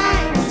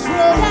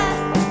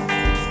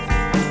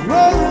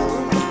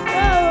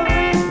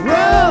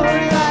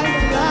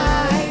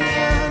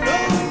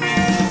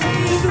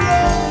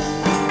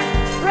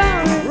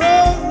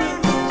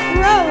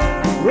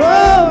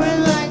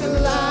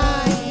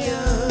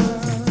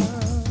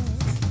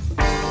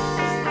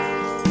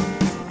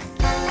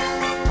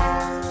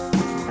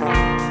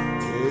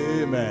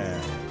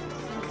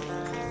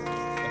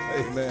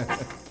Amen.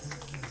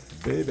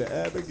 Baby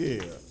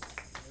Abigail.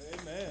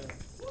 Amen.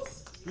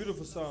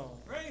 Beautiful song.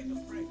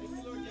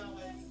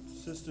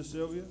 Sister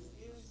Sylvia.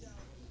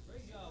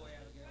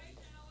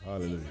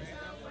 Hallelujah.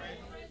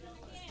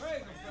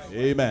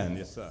 Amen.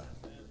 Yes, sir.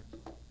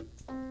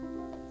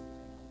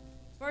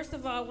 First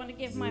of all, I want to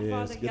give my Yes,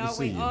 Father good to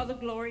see Yahweh you. all the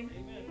glory.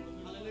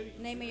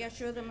 Name of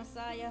Yeshua the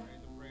Messiah.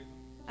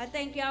 I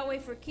thank Yahweh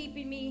for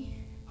keeping me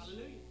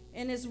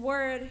in His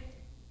Word,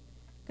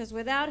 because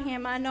without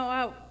Him, I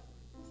know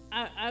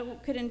I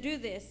couldn't do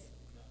this.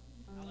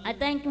 I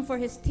thank Him for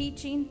His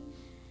teaching.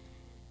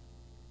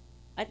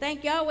 I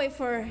thank Yahweh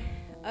for,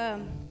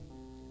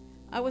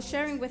 I was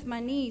sharing with my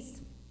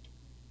niece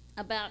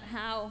about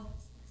how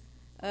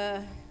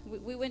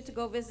we went to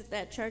go visit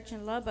that church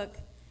in Lubbock,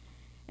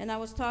 and I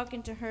was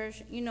talking to her,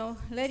 you know,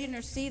 letting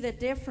her see the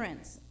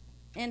difference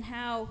in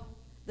how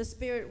the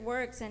Spirit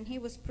works, and he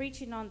was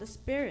preaching on the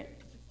Spirit.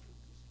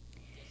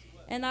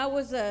 And I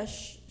was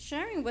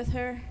sharing with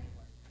her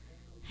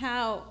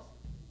how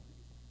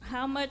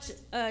much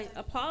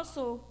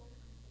Apostle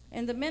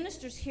and the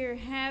ministers here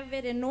have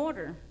it in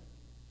order.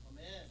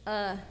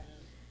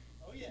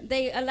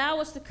 They allow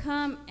us to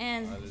come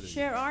and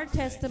share our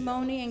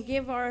testimony and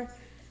give our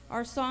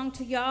song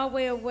to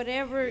Yahweh or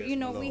whatever, you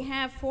know, we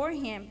have for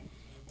Him.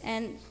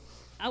 And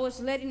I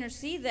was letting her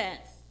see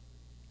that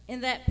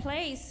in that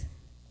place,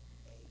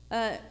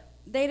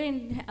 they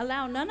didn't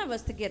allow none of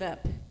us to get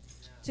up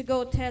to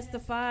go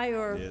testify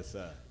or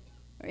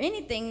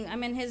anything. I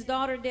mean, his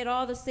daughter did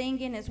all the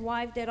singing, his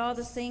wife did all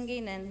the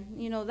singing,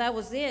 and, you know, that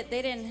was it.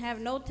 They didn't have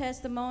no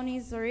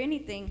testimonies or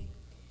anything.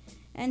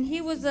 And he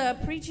was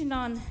preaching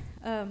on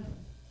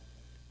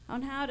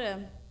how to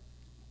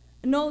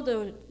know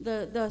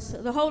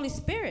the Holy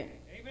Spirit.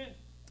 Amen.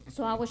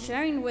 So I was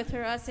sharing with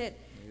her, I said,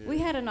 we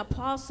had an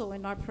apostle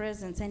in our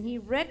presence, and he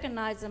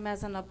recognized him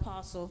as an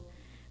apostle,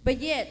 but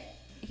yet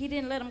he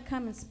didn't let him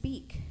come and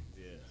speak.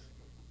 Yes.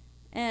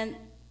 And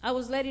I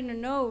was letting her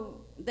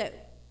know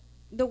that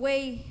the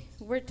way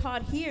we're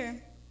taught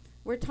here,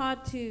 we're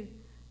taught to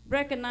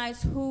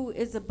recognize who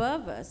is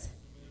above us.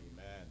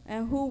 Amen.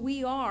 And who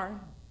we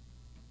are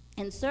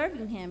in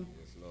serving him.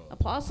 Yes,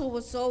 Apostle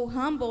was so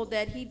humble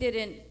that he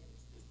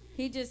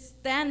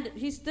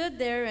stood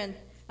there, and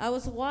I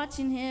was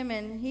watching him,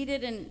 and he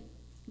didn't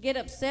get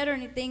upset or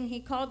anything. He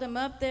called them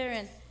up there,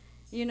 and,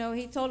 you know,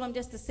 he told them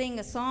just to sing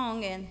a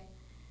song, and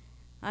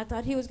I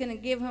thought he was going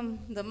to give him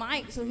the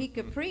mic so he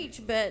could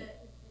preach,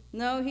 but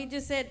no, he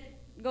just said,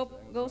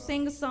 go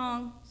sing a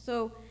song.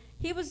 So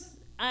he was,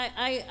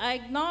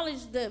 I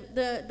acknowledged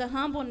the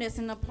humbleness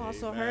in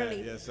Apostle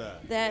Hurley. Yes, sir.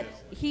 That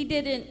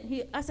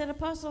yes. I said,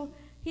 Apostle,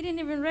 he didn't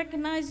even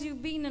recognize you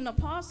being an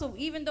apostle,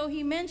 even though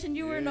he mentioned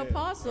you were an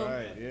apostle.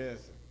 Right,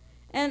 yes.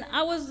 And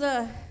I was,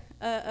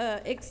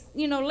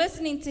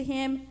 listening to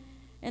him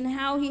and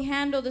how he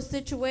handled the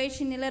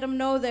situation. He let him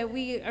know that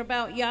we are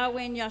about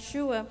Yahweh and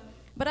Yeshua.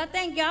 But I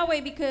thank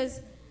Yahweh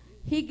because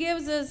he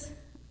gives us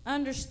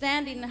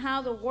understanding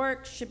how the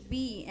work should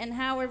be and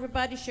how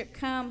everybody should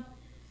come.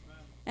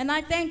 And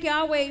I thank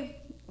Yahweh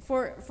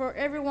for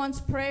everyone's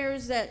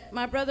prayers. That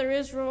my brother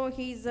Israel,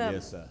 he's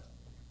yes, sir.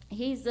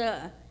 He's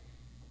in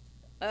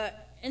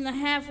the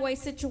halfway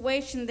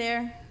situation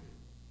there.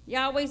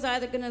 Yahweh's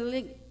either going to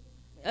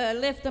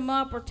lift him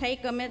up or take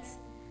him.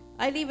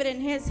 I leave it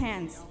in his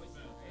hands. Amen.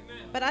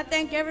 But I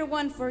thank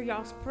everyone for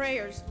y'all's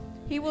prayers.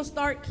 He will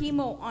start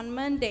chemo on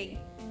Monday.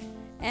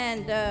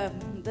 And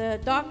the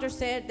doctor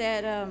said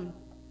that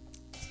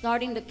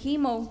starting the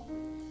chemo,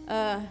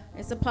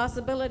 it's a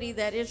possibility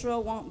that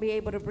Israel won't be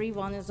able to breathe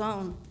on his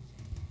own.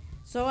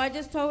 So I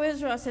just told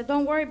Israel, I said,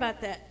 don't worry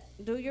about that.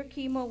 Do your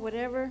chemo,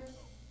 whatever.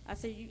 I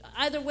said,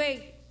 either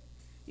way,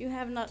 you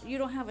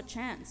don't have a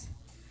chance.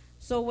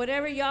 So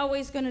whatever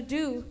Yahweh's going to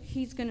do,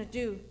 he's going to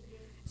do.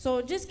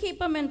 So just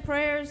keep him in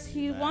prayers.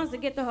 He wants to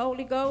get the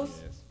Holy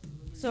Ghost. Yes.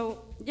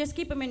 So just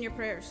keep him in your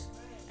prayers.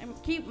 And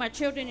keep my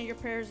children in your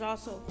prayers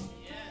also.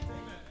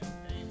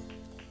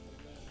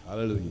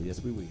 Hallelujah.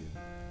 Yes, we will.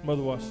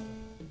 Mother Washington.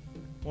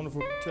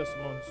 Wonderful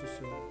testimony,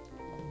 sister.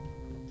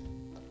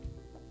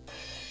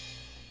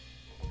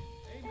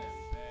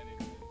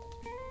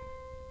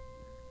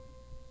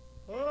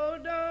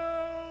 Hold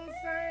on,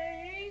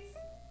 saints,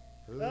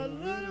 a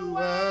little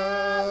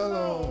while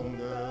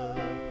longer.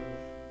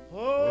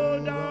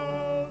 Hold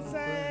on,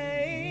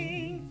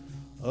 saints,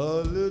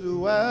 a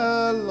little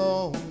while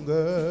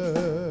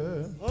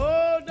longer.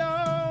 Hold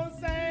on,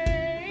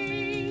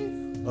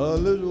 saints, a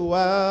little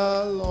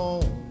while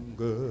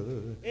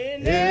longer.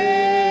 And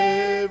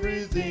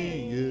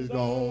everything is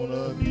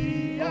gonna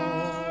be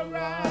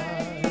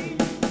alright.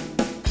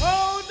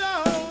 Hold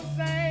on,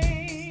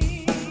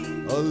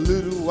 saints, a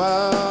little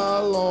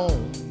while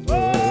longer.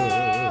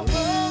 Oh,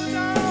 hold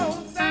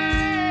on,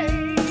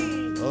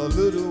 saints, a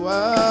little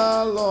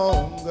while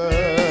longer.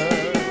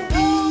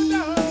 Hold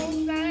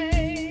on,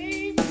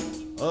 saints,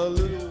 a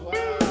little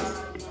while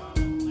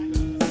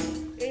longer.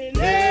 And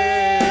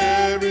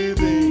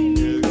everything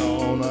is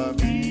gonna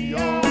be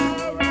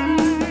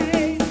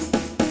alright.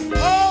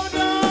 Hold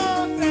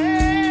on,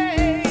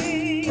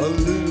 saints,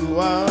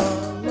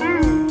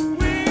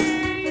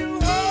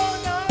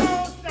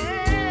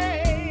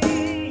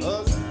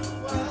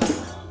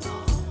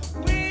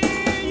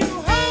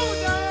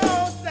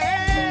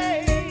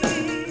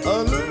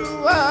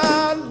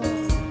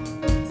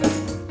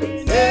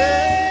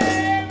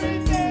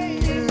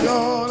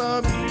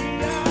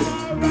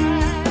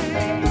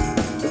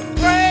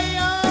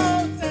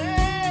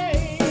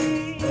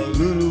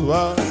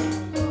 while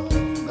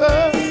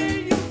longer.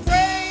 You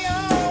pray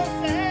all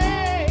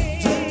day.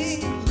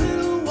 Just a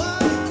little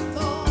while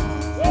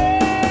longer.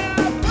 Well,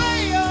 I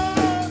pray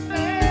all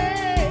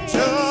day.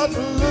 Just a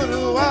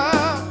little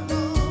while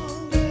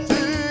longer.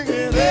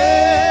 Thinking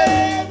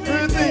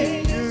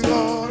everything is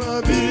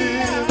gonna be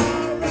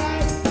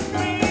Alright.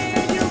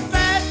 When you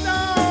fast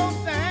all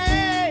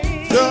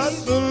day.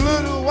 just a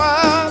little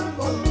while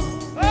longer.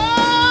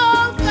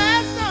 Oh,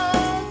 fast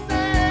all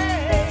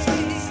day.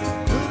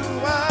 Little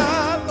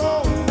while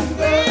longer.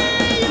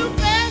 When you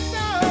fast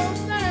all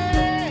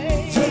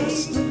day.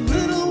 Just a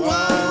little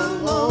while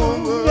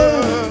longer.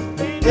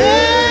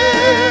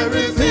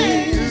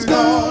 Everything is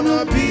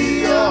gonna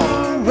be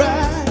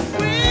alright.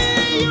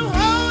 Will you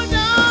hold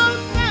on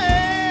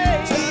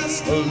tight?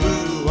 Just a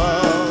little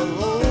while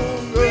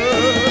longer.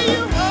 Will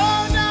you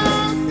hold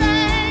on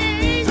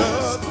tight?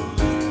 Just a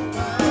little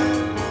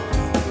while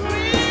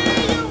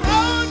Will you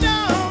hold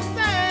on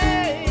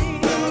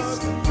tight?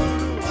 Just a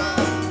little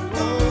while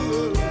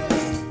longer.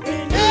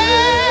 And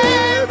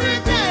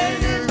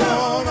Everything is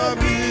gonna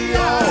be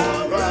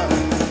alright.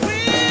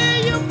 will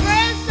you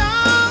press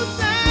on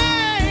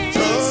tight?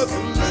 Just a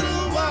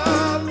little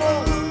while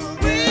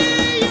longer.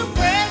 Will you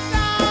press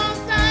on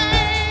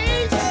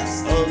tight?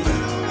 Just a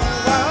little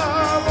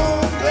while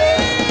longer.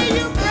 Will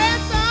you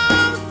press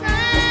on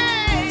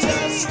tight?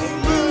 Just a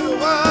little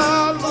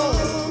while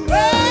longer.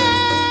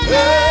 Well,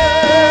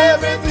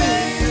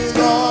 Everything is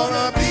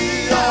gonna be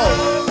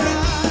alright.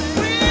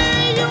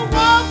 will you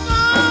walk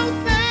on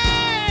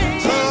tight?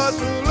 Just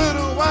a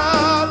little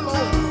while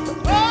longer.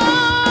 Oh,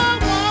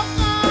 walk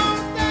on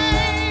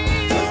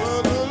tight.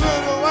 Just a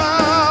little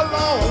while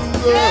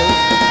longer.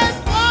 Yes,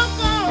 walk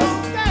on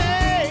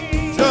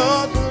tight.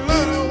 Just a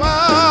little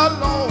while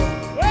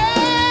longer.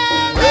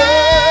 Well,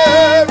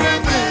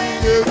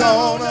 Everything is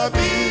gonna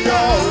be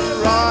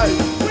alright.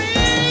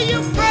 will you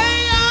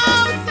pray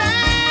all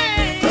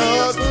tight?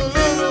 Just a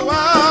little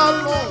while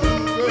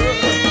longer.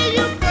 Will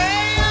you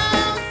pray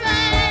all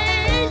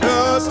tight?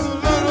 Just a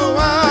little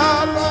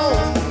while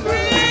longer.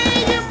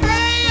 Will you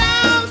pray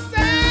all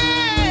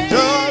tight?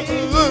 Just a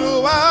little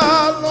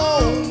while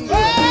longer.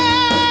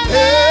 Well,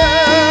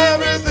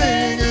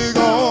 Everything is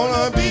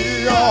gonna be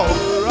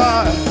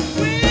alright.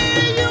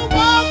 will you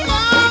walk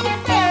on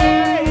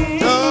tight?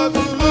 Just a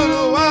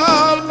little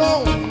while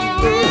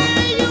longer.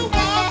 Will you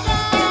walk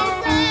on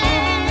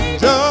tight?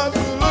 Just a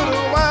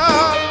little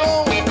while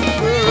longer.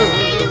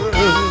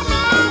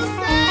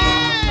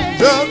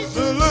 Just a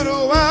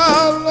little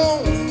while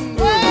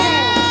longer.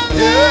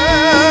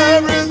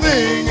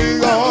 Everything is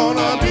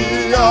gonna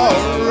be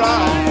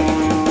alright.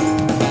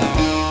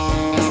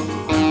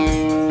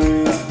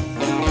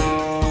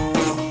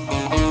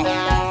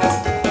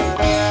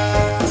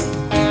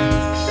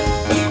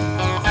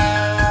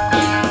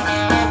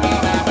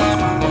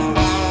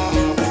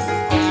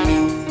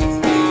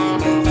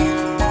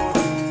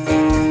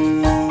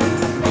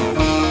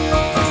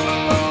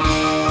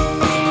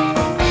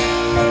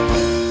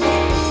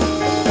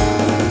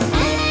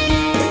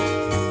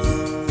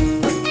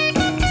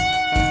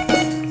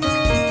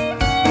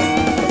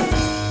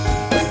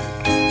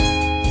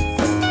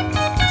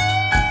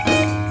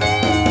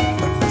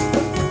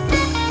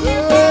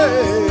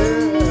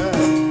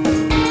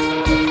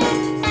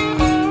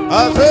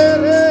 I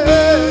said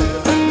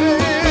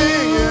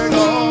everything is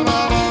gonna.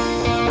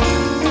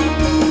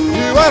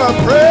 You gotta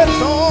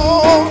press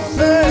on,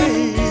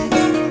 say.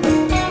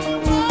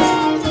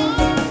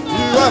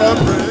 You gotta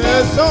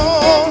press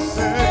on,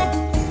 say.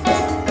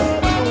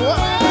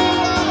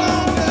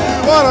 You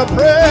gotta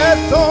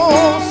press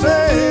on,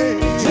 say.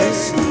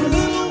 Just a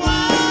little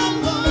while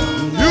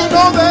longer. You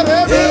know that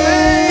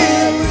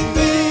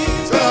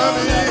everything's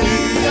gonna be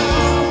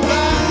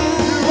alright.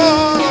 You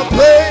wanna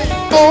pray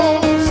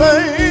on,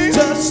 say.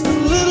 Just a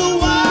little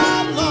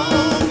while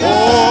longer.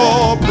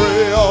 Oh,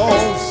 pray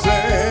on,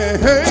 say.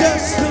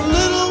 Just a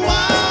little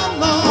while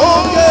longer. Oh,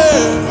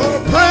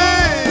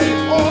 pray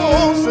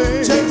on, say.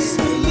 Just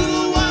a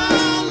little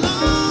while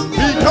longer.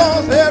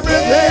 Because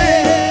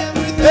everything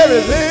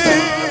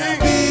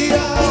be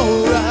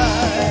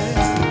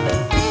alright.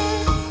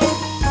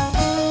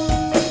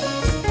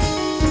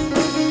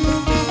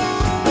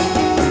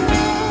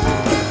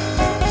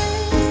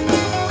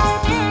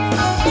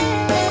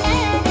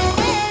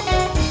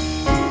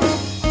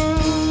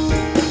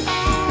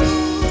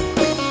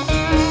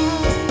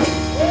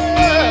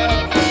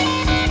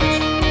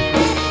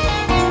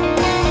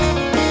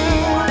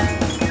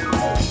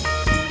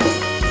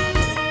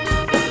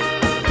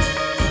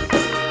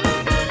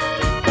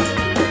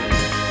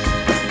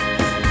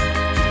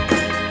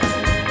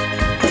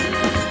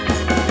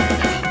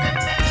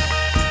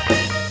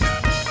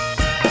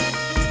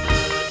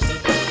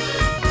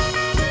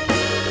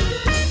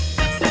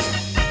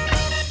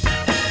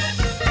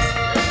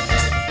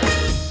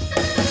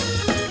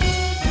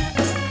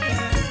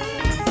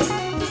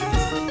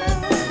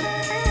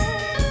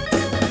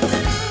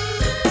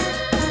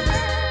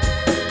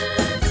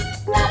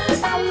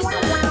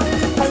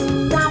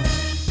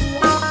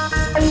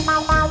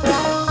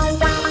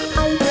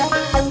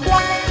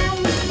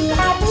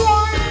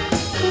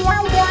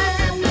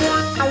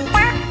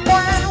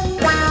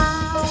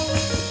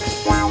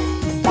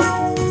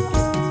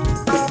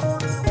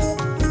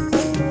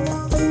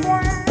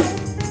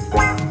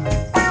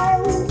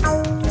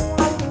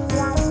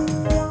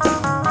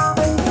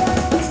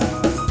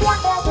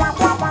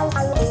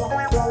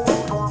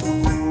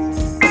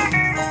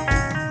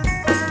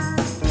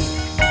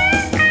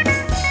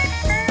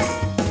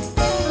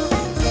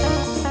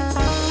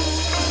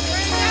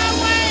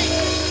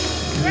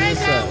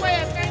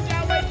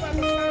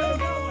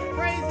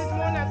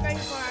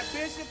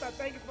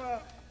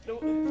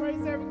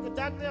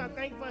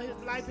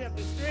 his life, health,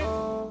 and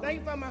strength. Thank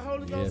you for my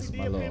Holy Ghost. He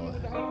did fill me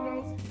with the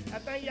Holy Ghost. I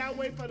thank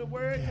Yahweh for the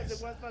word, because if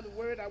it wasn't for the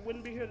word, I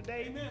wouldn't be here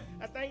today. Amen.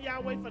 I thank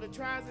Yahweh for the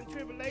trials and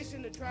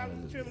tribulation. The trials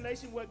and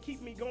tribulation will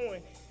keep me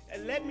going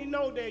and let me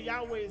know that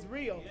Yahweh is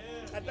real.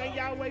 I thank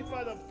Yahweh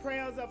for the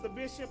prayers of the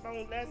bishop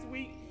on last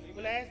week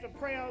when I asked for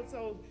prayer,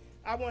 so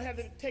I won't have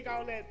to take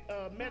all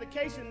that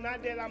medication.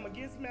 Not that I'm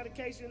against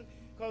medication,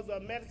 because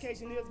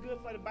medication is good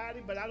for the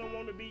body, but I don't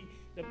want to be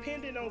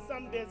dependent on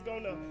something that's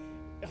going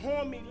to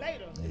harm me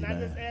later. Amen. And I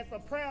just asked for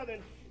prayer,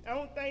 and the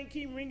only thing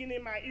keep ringing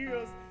in my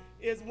ears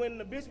is when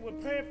the bishop was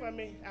praying for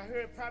me, I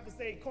heard prophet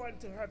say, according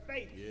to her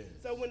faith. Yes.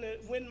 So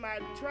when my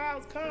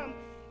trials come,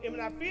 and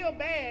when I feel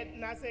bad,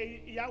 and I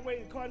say,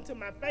 Yahweh, according to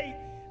my faith,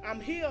 I'm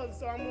healed,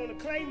 so I'm going to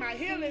claim my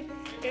healing,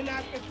 and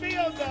I can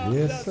feel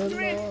the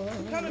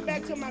strength coming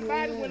back to my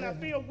body when I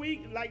feel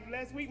weak. Like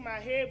last week, my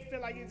head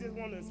felt like it just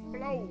want to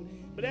explode.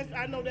 But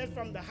I know that's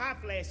from the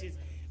hot flashes.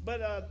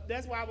 But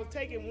that's why I was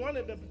taking one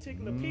of the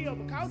particular pills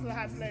because of the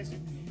hot flashes.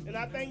 And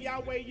I thank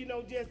Yahweh,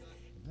 just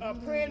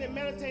praying and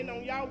meditating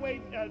on Yahweh,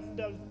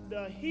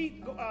 the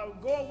heat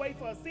go away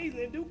for a season.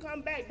 It do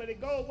come back, but it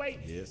go away.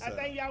 Yes, I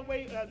thank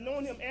Yahweh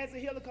knowing him as a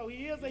healer, because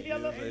he is a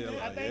healer.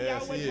 I thank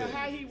Yahweh for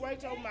how he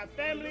works over my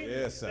family.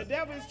 Yes, the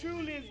devil is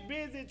truly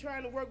busy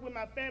trying to work with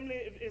my family.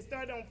 It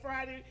started on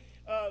Friday.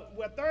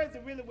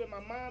 Thursday really with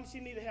my mom.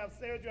 She needed to have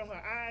surgery on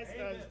her eyes.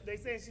 They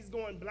said she's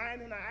going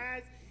blind in her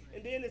eyes.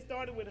 And then it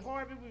started with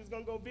Harvey. We was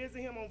going to go visit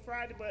him on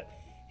Friday, but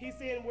he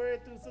sent word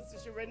through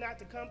Sister Sheree not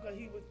to come because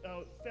he was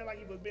felt like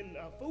he was been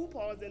food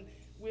poisoned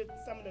with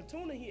some of the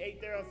tuna he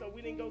ate there, so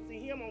we didn't go see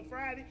him on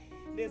Friday.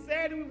 Then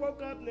Saturday we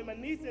woke up, and then my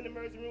niece in the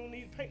emergency room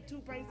needed 2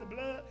 pints of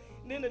blood.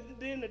 And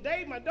then the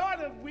day my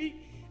daughter week,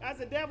 I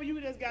said, devil, you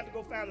just got to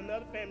go find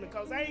another family,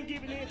 because I ain't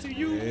giving in to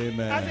you.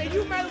 Amen. I said,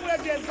 you might as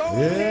well just go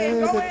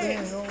ahead, go ahead.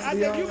 I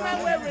said, you might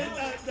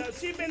as well,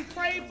 she been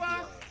prayed for.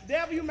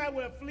 Devil, you might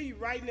well flee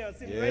right now.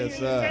 Since right here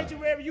in the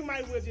sanctuary, you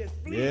might well just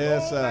flee.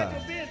 Yes, sir.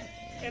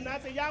 And I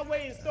said,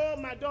 Yahweh restored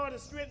my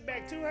daughter's strength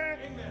back to her.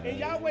 Amen. And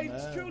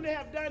Yahweh truly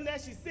have done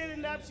that. She's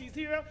sitting up. She's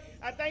here.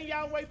 I thank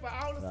Yahweh for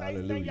all the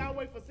saints. Thank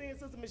Yahweh for seeing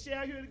Sister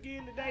Michelle here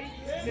again today.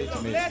 It's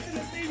a blessing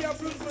to see your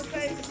beautiful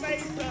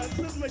face,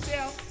 Sister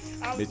Michelle.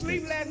 I was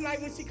asleep last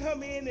night when she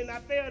come in, and I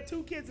felt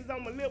 2 kisses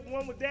on my lip.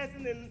 One was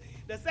Destin, and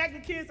the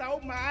second kiss, I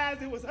opened my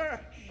eyes, it was her.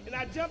 And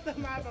I jumped up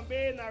out of my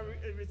bed, and I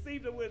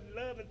received her with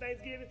love and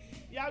thanksgiving.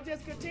 Y'all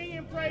just continue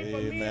and pray for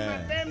me and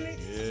my family,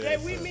 that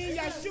we mean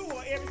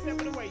Yeshua every step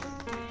of the way.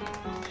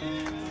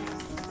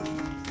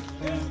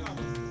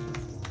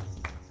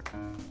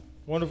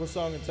 Wonderful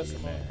song and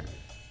testimony.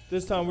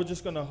 This time we're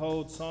just going to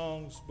hold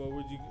songs, but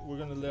we're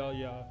going to let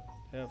y'all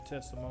have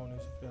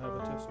testimonies if you have a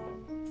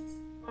testimony.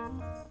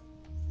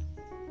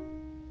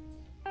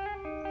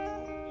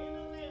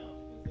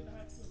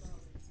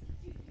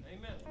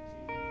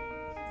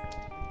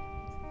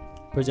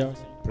 Praise Yahweh.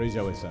 Praise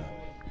Yahweh, son.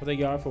 Well,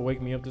 thank y'all for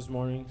waking me up this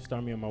morning,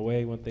 starting me on my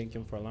way. I want to thank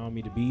him for allowing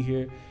me to be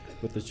here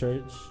with the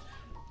church.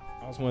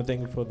 I also want to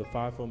thank him for the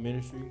fivefold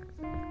ministry.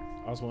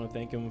 I also want to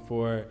thank him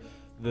for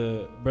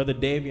the Brother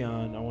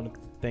Davion. I want to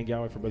thank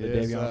Yahweh for Brother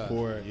Davion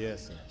for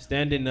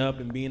standing up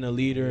and being a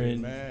leader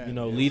and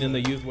leading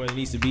the youth where it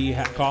needs to be,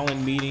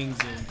 calling meetings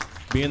and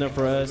being there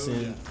for us.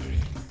 And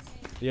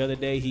the other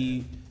day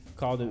he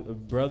called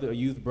a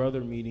youth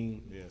brother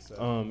meeting,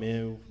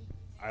 and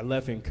I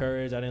left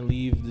encouraged. I didn't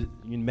leave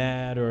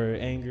mad or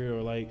angry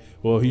or like,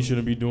 well, he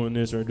shouldn't be doing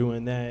this or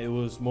doing that. It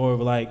was more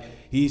of like,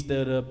 he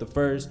stood up the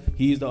first.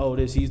 He's the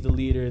oldest. He's the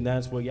leader, and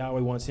that's what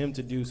Yahweh wants him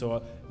to do.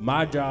 So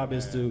my job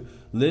is to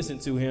listen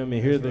to him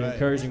and hear the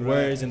encouraging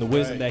words and the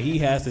wisdom that he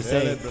has to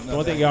say. So I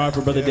want to thank Yahweh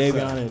for Brother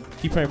Davion, and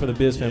keep praying for the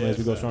Biz family as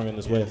we go stronger in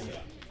this way.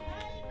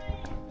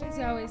 Praise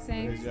Yahweh,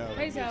 saints.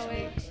 Praise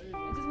Yahweh.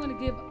 I just want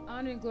to give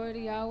honor and glory to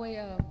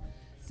Yahweh.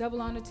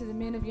 Double honor to the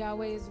men of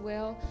Yahweh as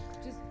well.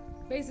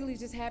 Basically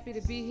just happy to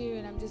be here,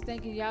 and I'm just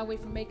thanking Yahweh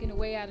for making a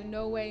way out of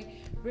no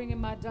way,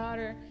 bringing my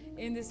daughter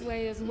in this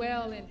way as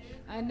well. And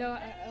I know,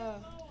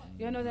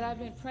 y'all know that I've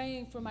been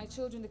praying for my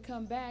children to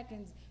come back,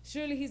 and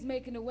surely he's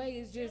making a way.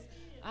 It's just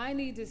I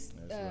need to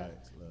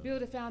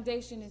build a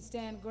foundation and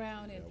stand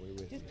ground,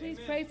 and just please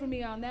pray for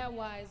me on that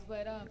wise.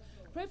 But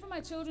pray for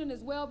my children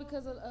as well,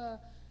 because a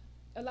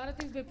lot of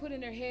things been put in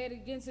their head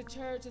against the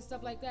church and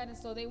stuff like that, and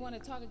so they want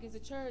to talk against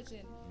the church,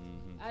 and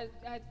I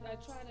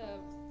try to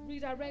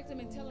redirect them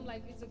and tell them,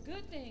 like, it's a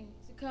good thing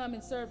to come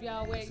and serve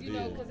Yahweh,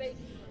 because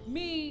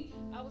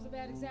I was a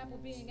bad example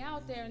being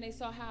out there, and they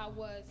saw how I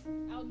was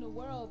out in the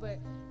world, but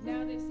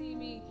now they see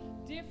me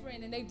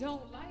different, and they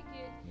don't like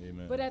it.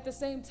 Amen. But at the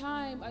same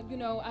time,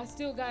 I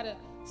still got to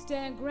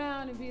stand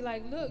ground and be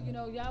like, look,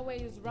 Yahweh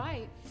is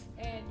right,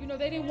 and,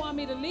 they didn't want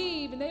me to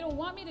leave, and they don't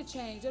want me to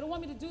change. They don't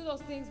want me to do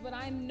those things, but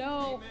I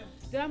know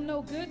that I'm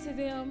no good to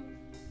them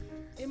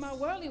in my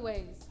worldly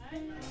ways.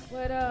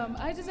 But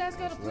I just ask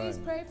y'all to please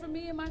pray for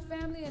me and my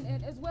family,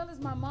 and as well as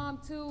my mom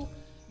too.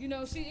 It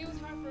was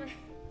hard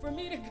for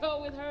me to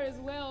go with her as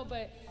well,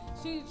 but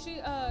she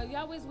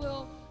Yahweh's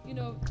will,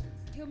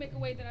 he'll make a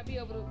way that I'll be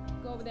able to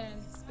go over there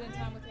and spend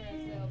time with her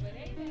as well. But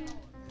amen.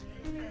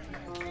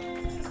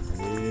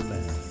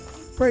 Amen.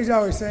 Praise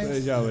Yahweh, saints.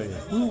 Praise Yahweh.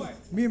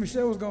 Me and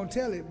Michelle was going to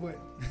tell it, but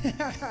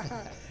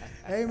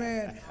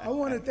amen. I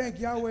want to thank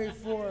Yahweh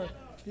for,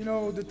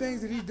 the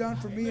things that he's done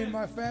for me and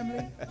my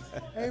family.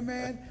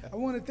 Amen. I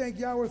want to thank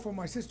Yahweh for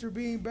my sister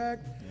being back.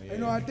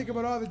 I think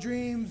about all the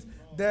dreams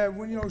that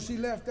when, she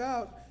left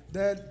out,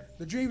 that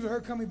the dreams of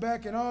her coming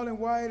back and all in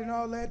white and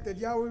all that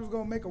Yahweh was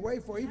going to make a way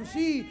for.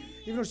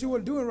 Even though she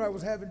wasn't doing right,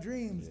 was having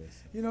dreams.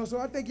 Yes. So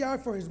I thank Yahweh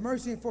for his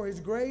mercy and for his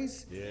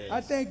grace. Yes. I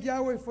thank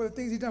Yahweh for the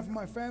things he's done for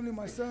my family,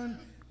 my son,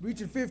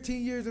 reaching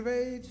 15 years of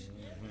age.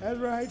 That's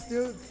right.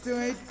 Still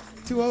ain't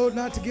too old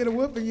not to get a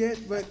whooping yet,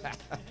 but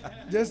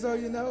just so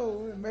you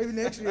know, maybe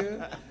next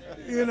year.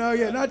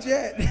 Not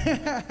yet.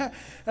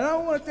 And I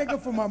want to thank him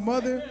for my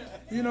mother,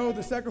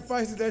 the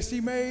sacrifices that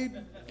she made,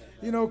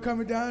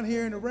 coming down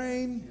here in the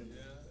rain.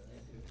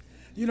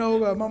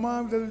 My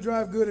mom doesn't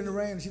drive good in the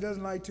rain. She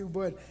doesn't like to,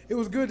 but it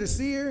was good to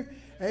see her.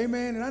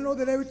 Amen. And I know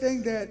that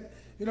everything that,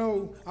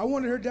 I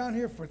wanted her down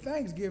here for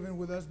Thanksgiving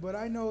with us, but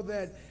I know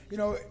that,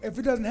 if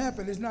it doesn't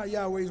happen, it's not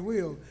Yahweh's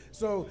will.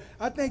 So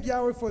I thank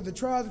Yahweh for the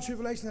trials and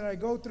tribulations that I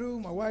go through.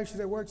 My wife, she's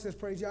at work, says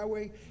praise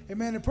Yahweh.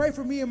 Amen. And pray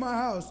for me and my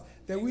house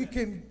that we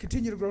can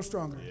continue to grow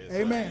stronger. Yes.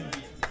 Amen.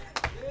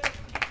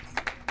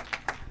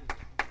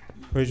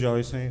 Praise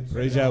Yahweh, saints.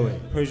 Praise Yahweh.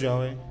 Praise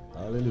Yahweh.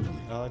 Hallelujah.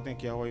 I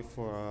thank Yahweh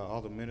for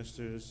all the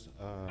ministers,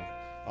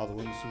 all the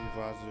women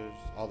supervisors,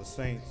 all the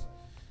saints.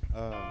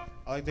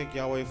 I thank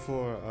Yahweh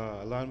for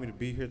allowing me to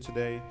be here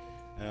today,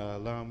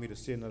 allowing me to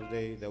see another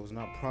day that was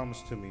not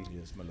promised to me.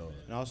 Yes, my Lord.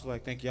 And I also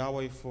thank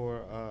Yahweh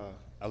for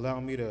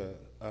allowing me to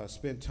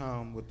spend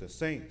time with the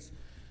saints.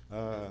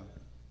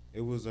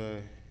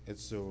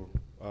 It's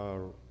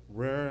a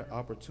rare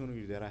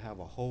opportunity that I have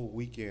a whole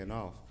weekend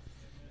off.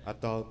 I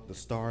thought the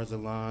stars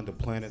aligned, the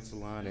planets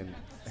aligned, and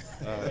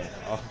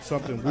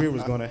something weird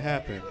was going to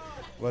happen.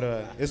 But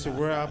it's a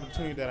rare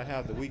opportunity that I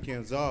have the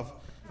weekends off.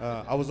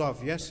 I was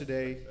off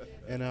yesterday,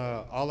 and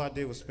all I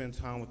did was spend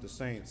time with the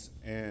saints,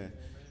 and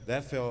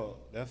that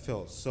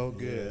felt so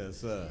good.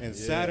 Yes, and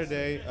yes.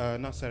 Saturday,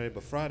 not Saturday,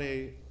 but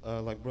Friday,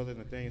 like Brother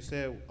Nathaniel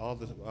said, all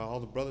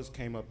the brothers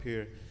came up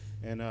here,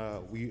 and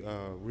we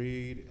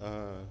read,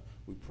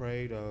 we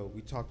prayed,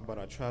 we talked about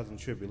our trials and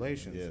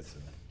tribulations. Yes, sir.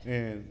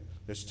 And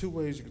there's two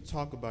ways you can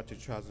talk about your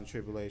trials and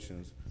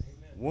tribulations.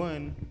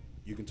 One,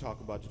 you can talk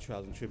about your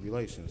trials and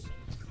tribulations.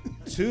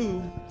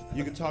 Two,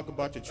 you can talk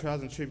about your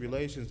trials and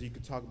tribulations. You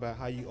can talk about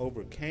how you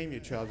overcame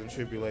your trials and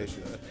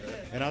tribulations.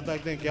 And I'd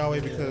like to thank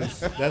Yahweh because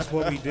that's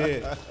what we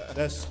did.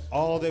 That's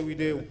all that we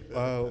did.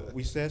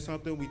 We said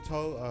something. We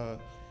told,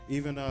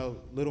 even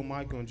little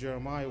Michael and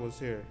Jeremiah was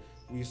here.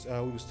 We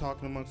was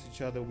talking amongst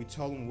each other. We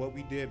told them what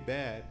we did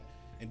bad,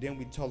 and then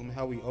we told them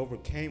how we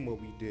overcame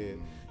what we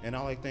did. And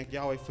I like to thank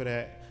Yahweh for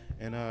that.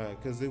 And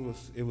because it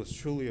was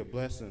truly a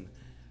blessing.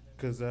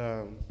 Because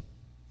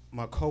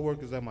my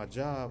coworkers at my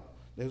job,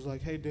 they was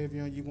like, hey,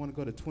 Davion, you want to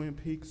go to Twin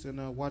Peaks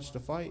and watch the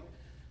fight?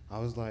 I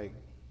was like,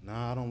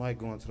 nah, I don't like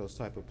going to those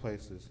type of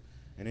places.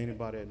 And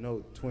anybody that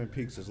knows, Twin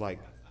Peaks is like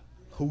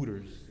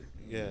Hooters.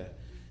 Yeah.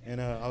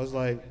 And I was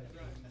like,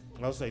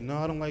 no,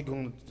 I don't like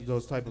going to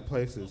those type of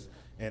places.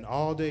 And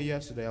all day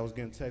yesterday, I was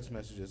getting text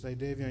messages. Hey,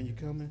 Davion, you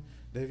coming?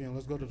 Davion,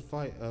 let's go to the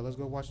fight. Let's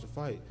go watch the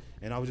fight.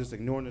 And I was just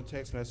ignoring the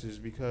text messages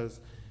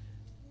because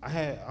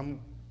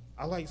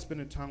I like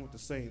spending time with the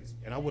saints,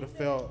 and I would have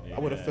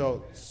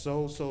felt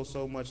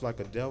so much like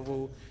a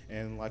devil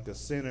and like a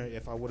sinner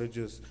if I would have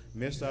just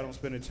missed out on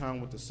spending time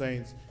with the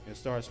saints and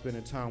started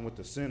spending time with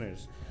the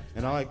sinners.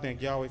 And I like to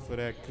thank Yahweh for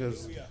that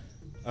because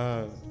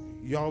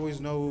you always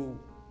know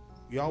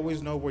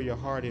where your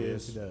heart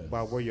is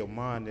by where your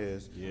mind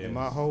is. Yes. And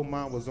my whole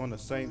mind was on the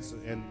saints,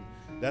 and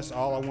that's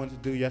all I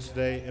wanted to do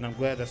yesterday, and I'm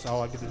glad that's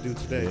all I get to do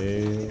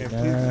today. Amen. And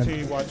please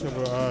continue to watch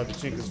over the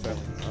Jenkins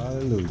family.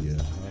 Hallelujah.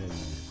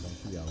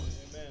 Thank you, Yahweh.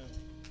 Amen.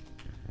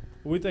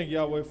 We thank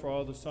Yahweh for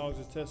all the songs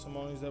and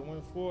testimonies that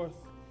went forth,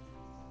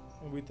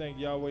 and we thank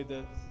Yahweh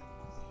that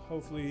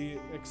hopefully He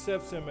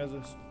accepts him as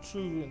a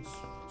true and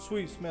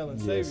sweet-smelling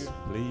Savior.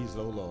 Please,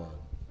 oh Lord.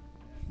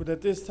 But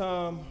at this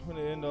time, we're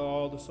going to end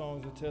all the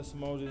songs and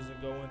testimonies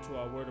and go into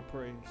our word of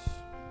praise.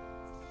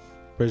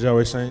 Praise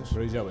Yahweh, saints.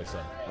 Praise Yahweh,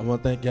 saints. I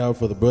want to thank Yahweh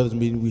for the brothers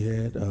meeting we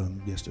had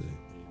yesterday.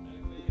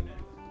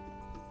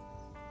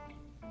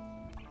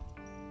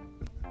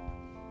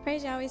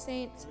 Praise Yahweh,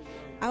 saints.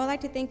 I would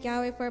like to thank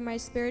Yahweh for my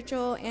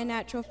spiritual and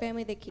natural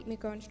family that keep me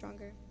growing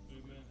stronger.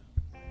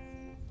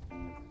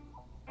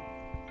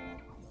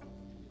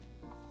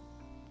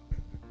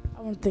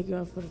 I want to thank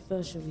y'all for the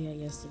fellowship we had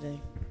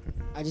yesterday.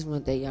 I just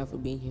want to thank y'all for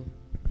being here.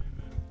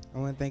 I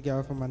want to thank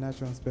y'all for my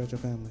natural and spiritual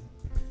family.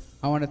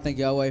 I want to thank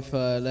Yahweh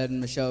for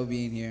letting Michelle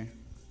be in here.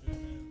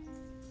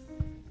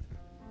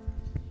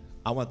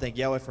 I want to thank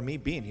Yahweh for me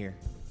being here.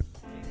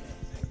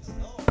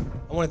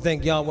 I want to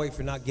thank Yahweh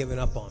for not giving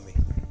up on me.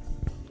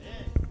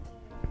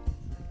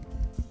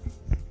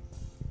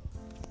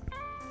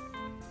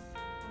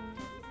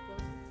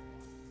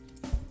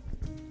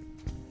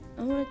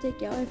 I want to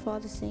thank Yahweh for all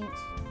the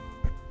saints.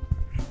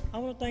 I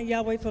want to thank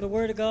Yahweh for the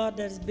word of God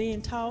that is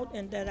being taught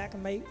and that I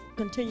can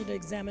continue to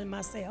examine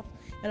myself.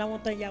 And I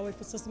want to thank Yahweh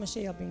for Sister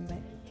Michelle being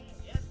back.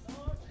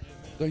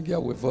 Thank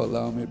Yahweh for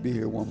allowing me to be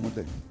here one more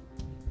day.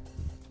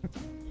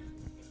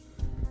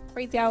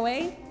 Praise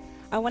Yahweh.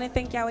 I want to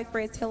thank Yahweh for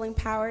his healing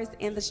powers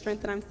and the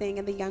strength that I'm seeing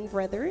in the young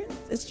brothers.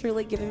 It's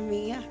truly giving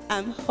me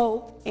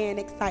hope and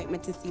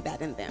excitement to see that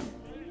in them.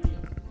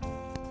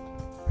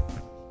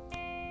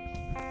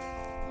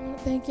 I want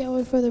to thank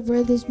Yahweh for the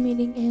brothers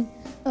meeting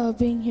and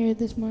being here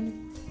this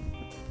morning.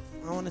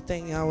 I want to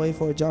thank Yahweh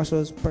for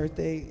Joshua's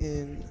birthday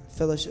and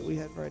fellowship we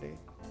had Friday.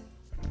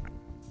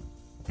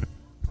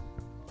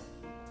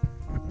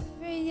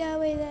 Praise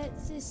Yahweh that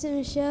Sister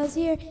Michelle's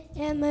here,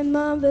 and my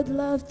mom would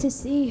love to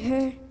see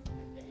her.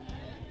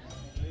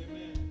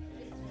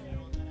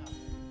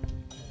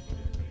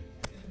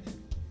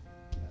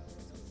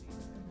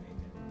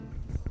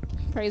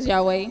 Praise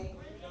Yahweh.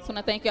 Just want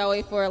to thank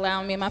Yahweh for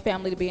allowing me and my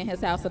family to be in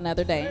his house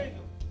another day.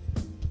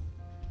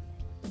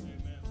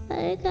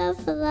 Thank God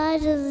for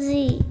Elijah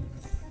Z.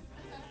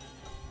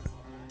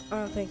 I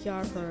want to thank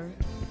y'all for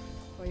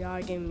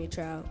y'all giving me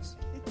trials.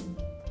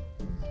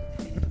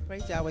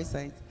 Praise Yahweh,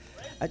 saints.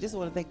 I just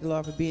want to thank the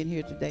Lord for being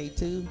here today,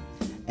 too.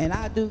 And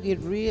I do get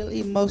real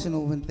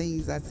emotional when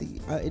things I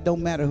see. It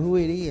don't matter who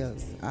it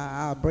is.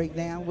 I'll break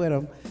down with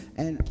them.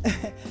 And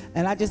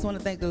and I just want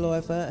to thank the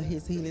Lord for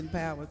his healing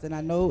powers. And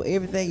I know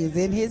everything is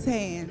in his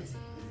hands.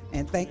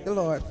 And thank the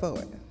Lord for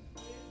it.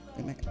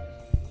 Amen.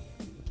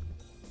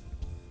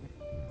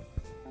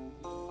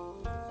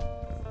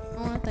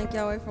 I want to thank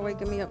Yahweh for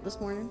waking me up this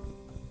morning.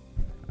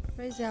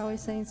 Praise Yahweh,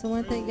 saints. I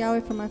want to thank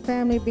Yahweh for my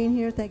family being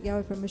here. Thank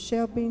Yahweh for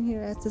Michelle being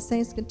here. As the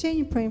saints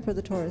continue praying for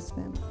the Torres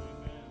family.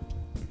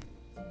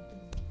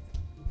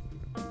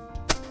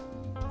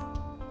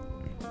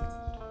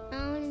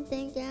 I want to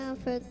thank Yahweh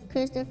for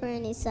Christopher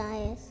and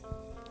Isaias.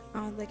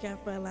 I want to thank y'all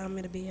for allowing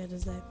me to be here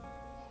today.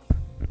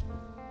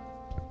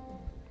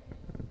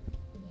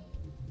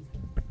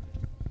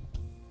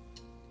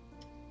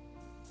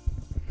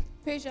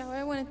 Praise Yahweh.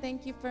 I want to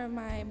thank you for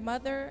my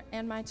mother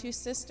and my two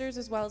sisters,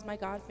 as well as my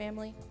God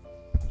family.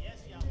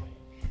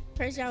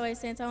 Praise Yahweh,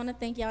 saints. I want to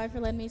thank Yahweh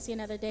for letting me see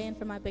another day and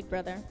for my big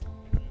brother.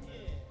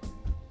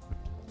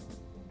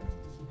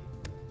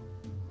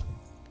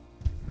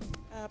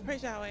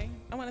 Praise Yahweh.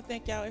 I want to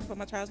thank Yahweh for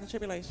my trials and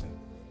tribulations.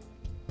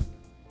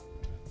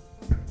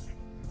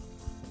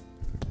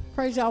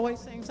 Praise Yahweh,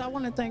 saints. I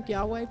want to thank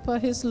Yahweh for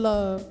his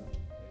love.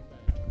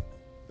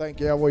 Thank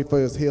Yahweh for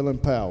his healing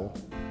power.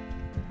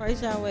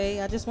 Praise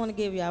Yahweh. I just want to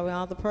give Yahweh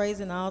all the praise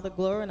and all the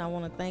glory, and I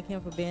want to thank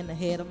him for being the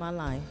head of my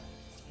life.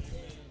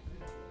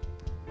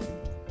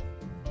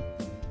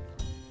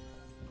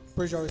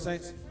 Praise Yahweh,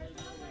 saints.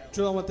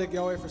 Truly, I want to thank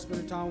Yahweh for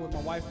spending time with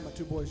my wife and my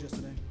two boys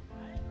yesterday.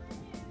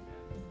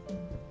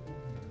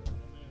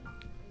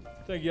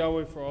 Thank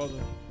Yahweh for all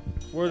the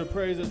word of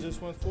praise that just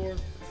went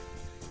forth.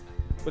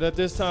 But at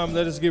this time,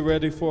 let us get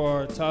ready for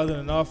our tithing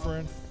and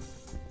offering.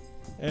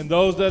 And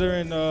those that are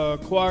in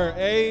choir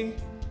A,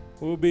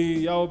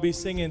 y'all will be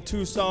singing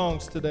 2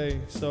 songs today.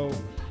 So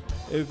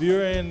if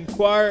you're in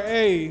choir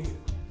A,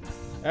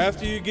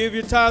 after you give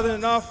your tithing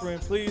and offering,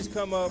 please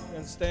come up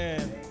and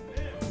stand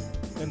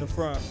in the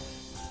front.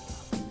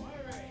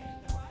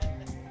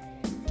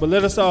 But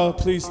let us all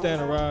please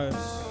stand and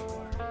rise.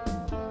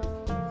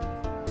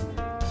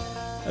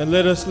 And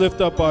let us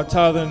lift up our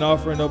tithing and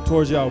offering up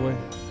towards Yahweh.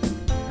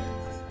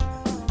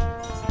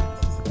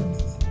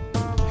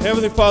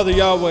 Heavenly Father,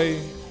 Yahweh,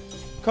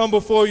 come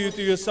before you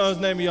through your Son's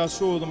name,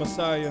 Yahshua the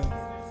Messiah.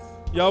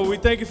 Yahweh, we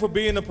thank you for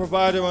being a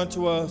provider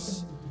unto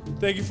us.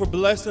 Thank you for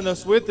blessing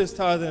us with this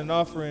tithing and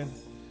offering.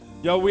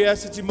 Yahweh, we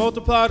ask that you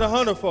multiply it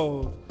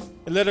 100-fold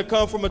and let it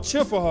come from a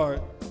cheerful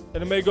heart,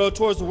 that it may go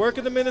towards the work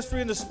of the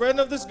ministry and the spreading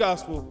of this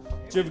gospel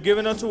that you have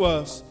given unto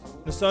us.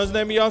 In the Son's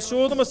name,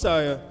 Yahshua the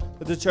Messiah,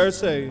 that the church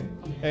say,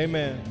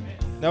 amen.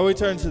 Now we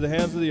turn to the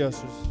hands of the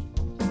ushers.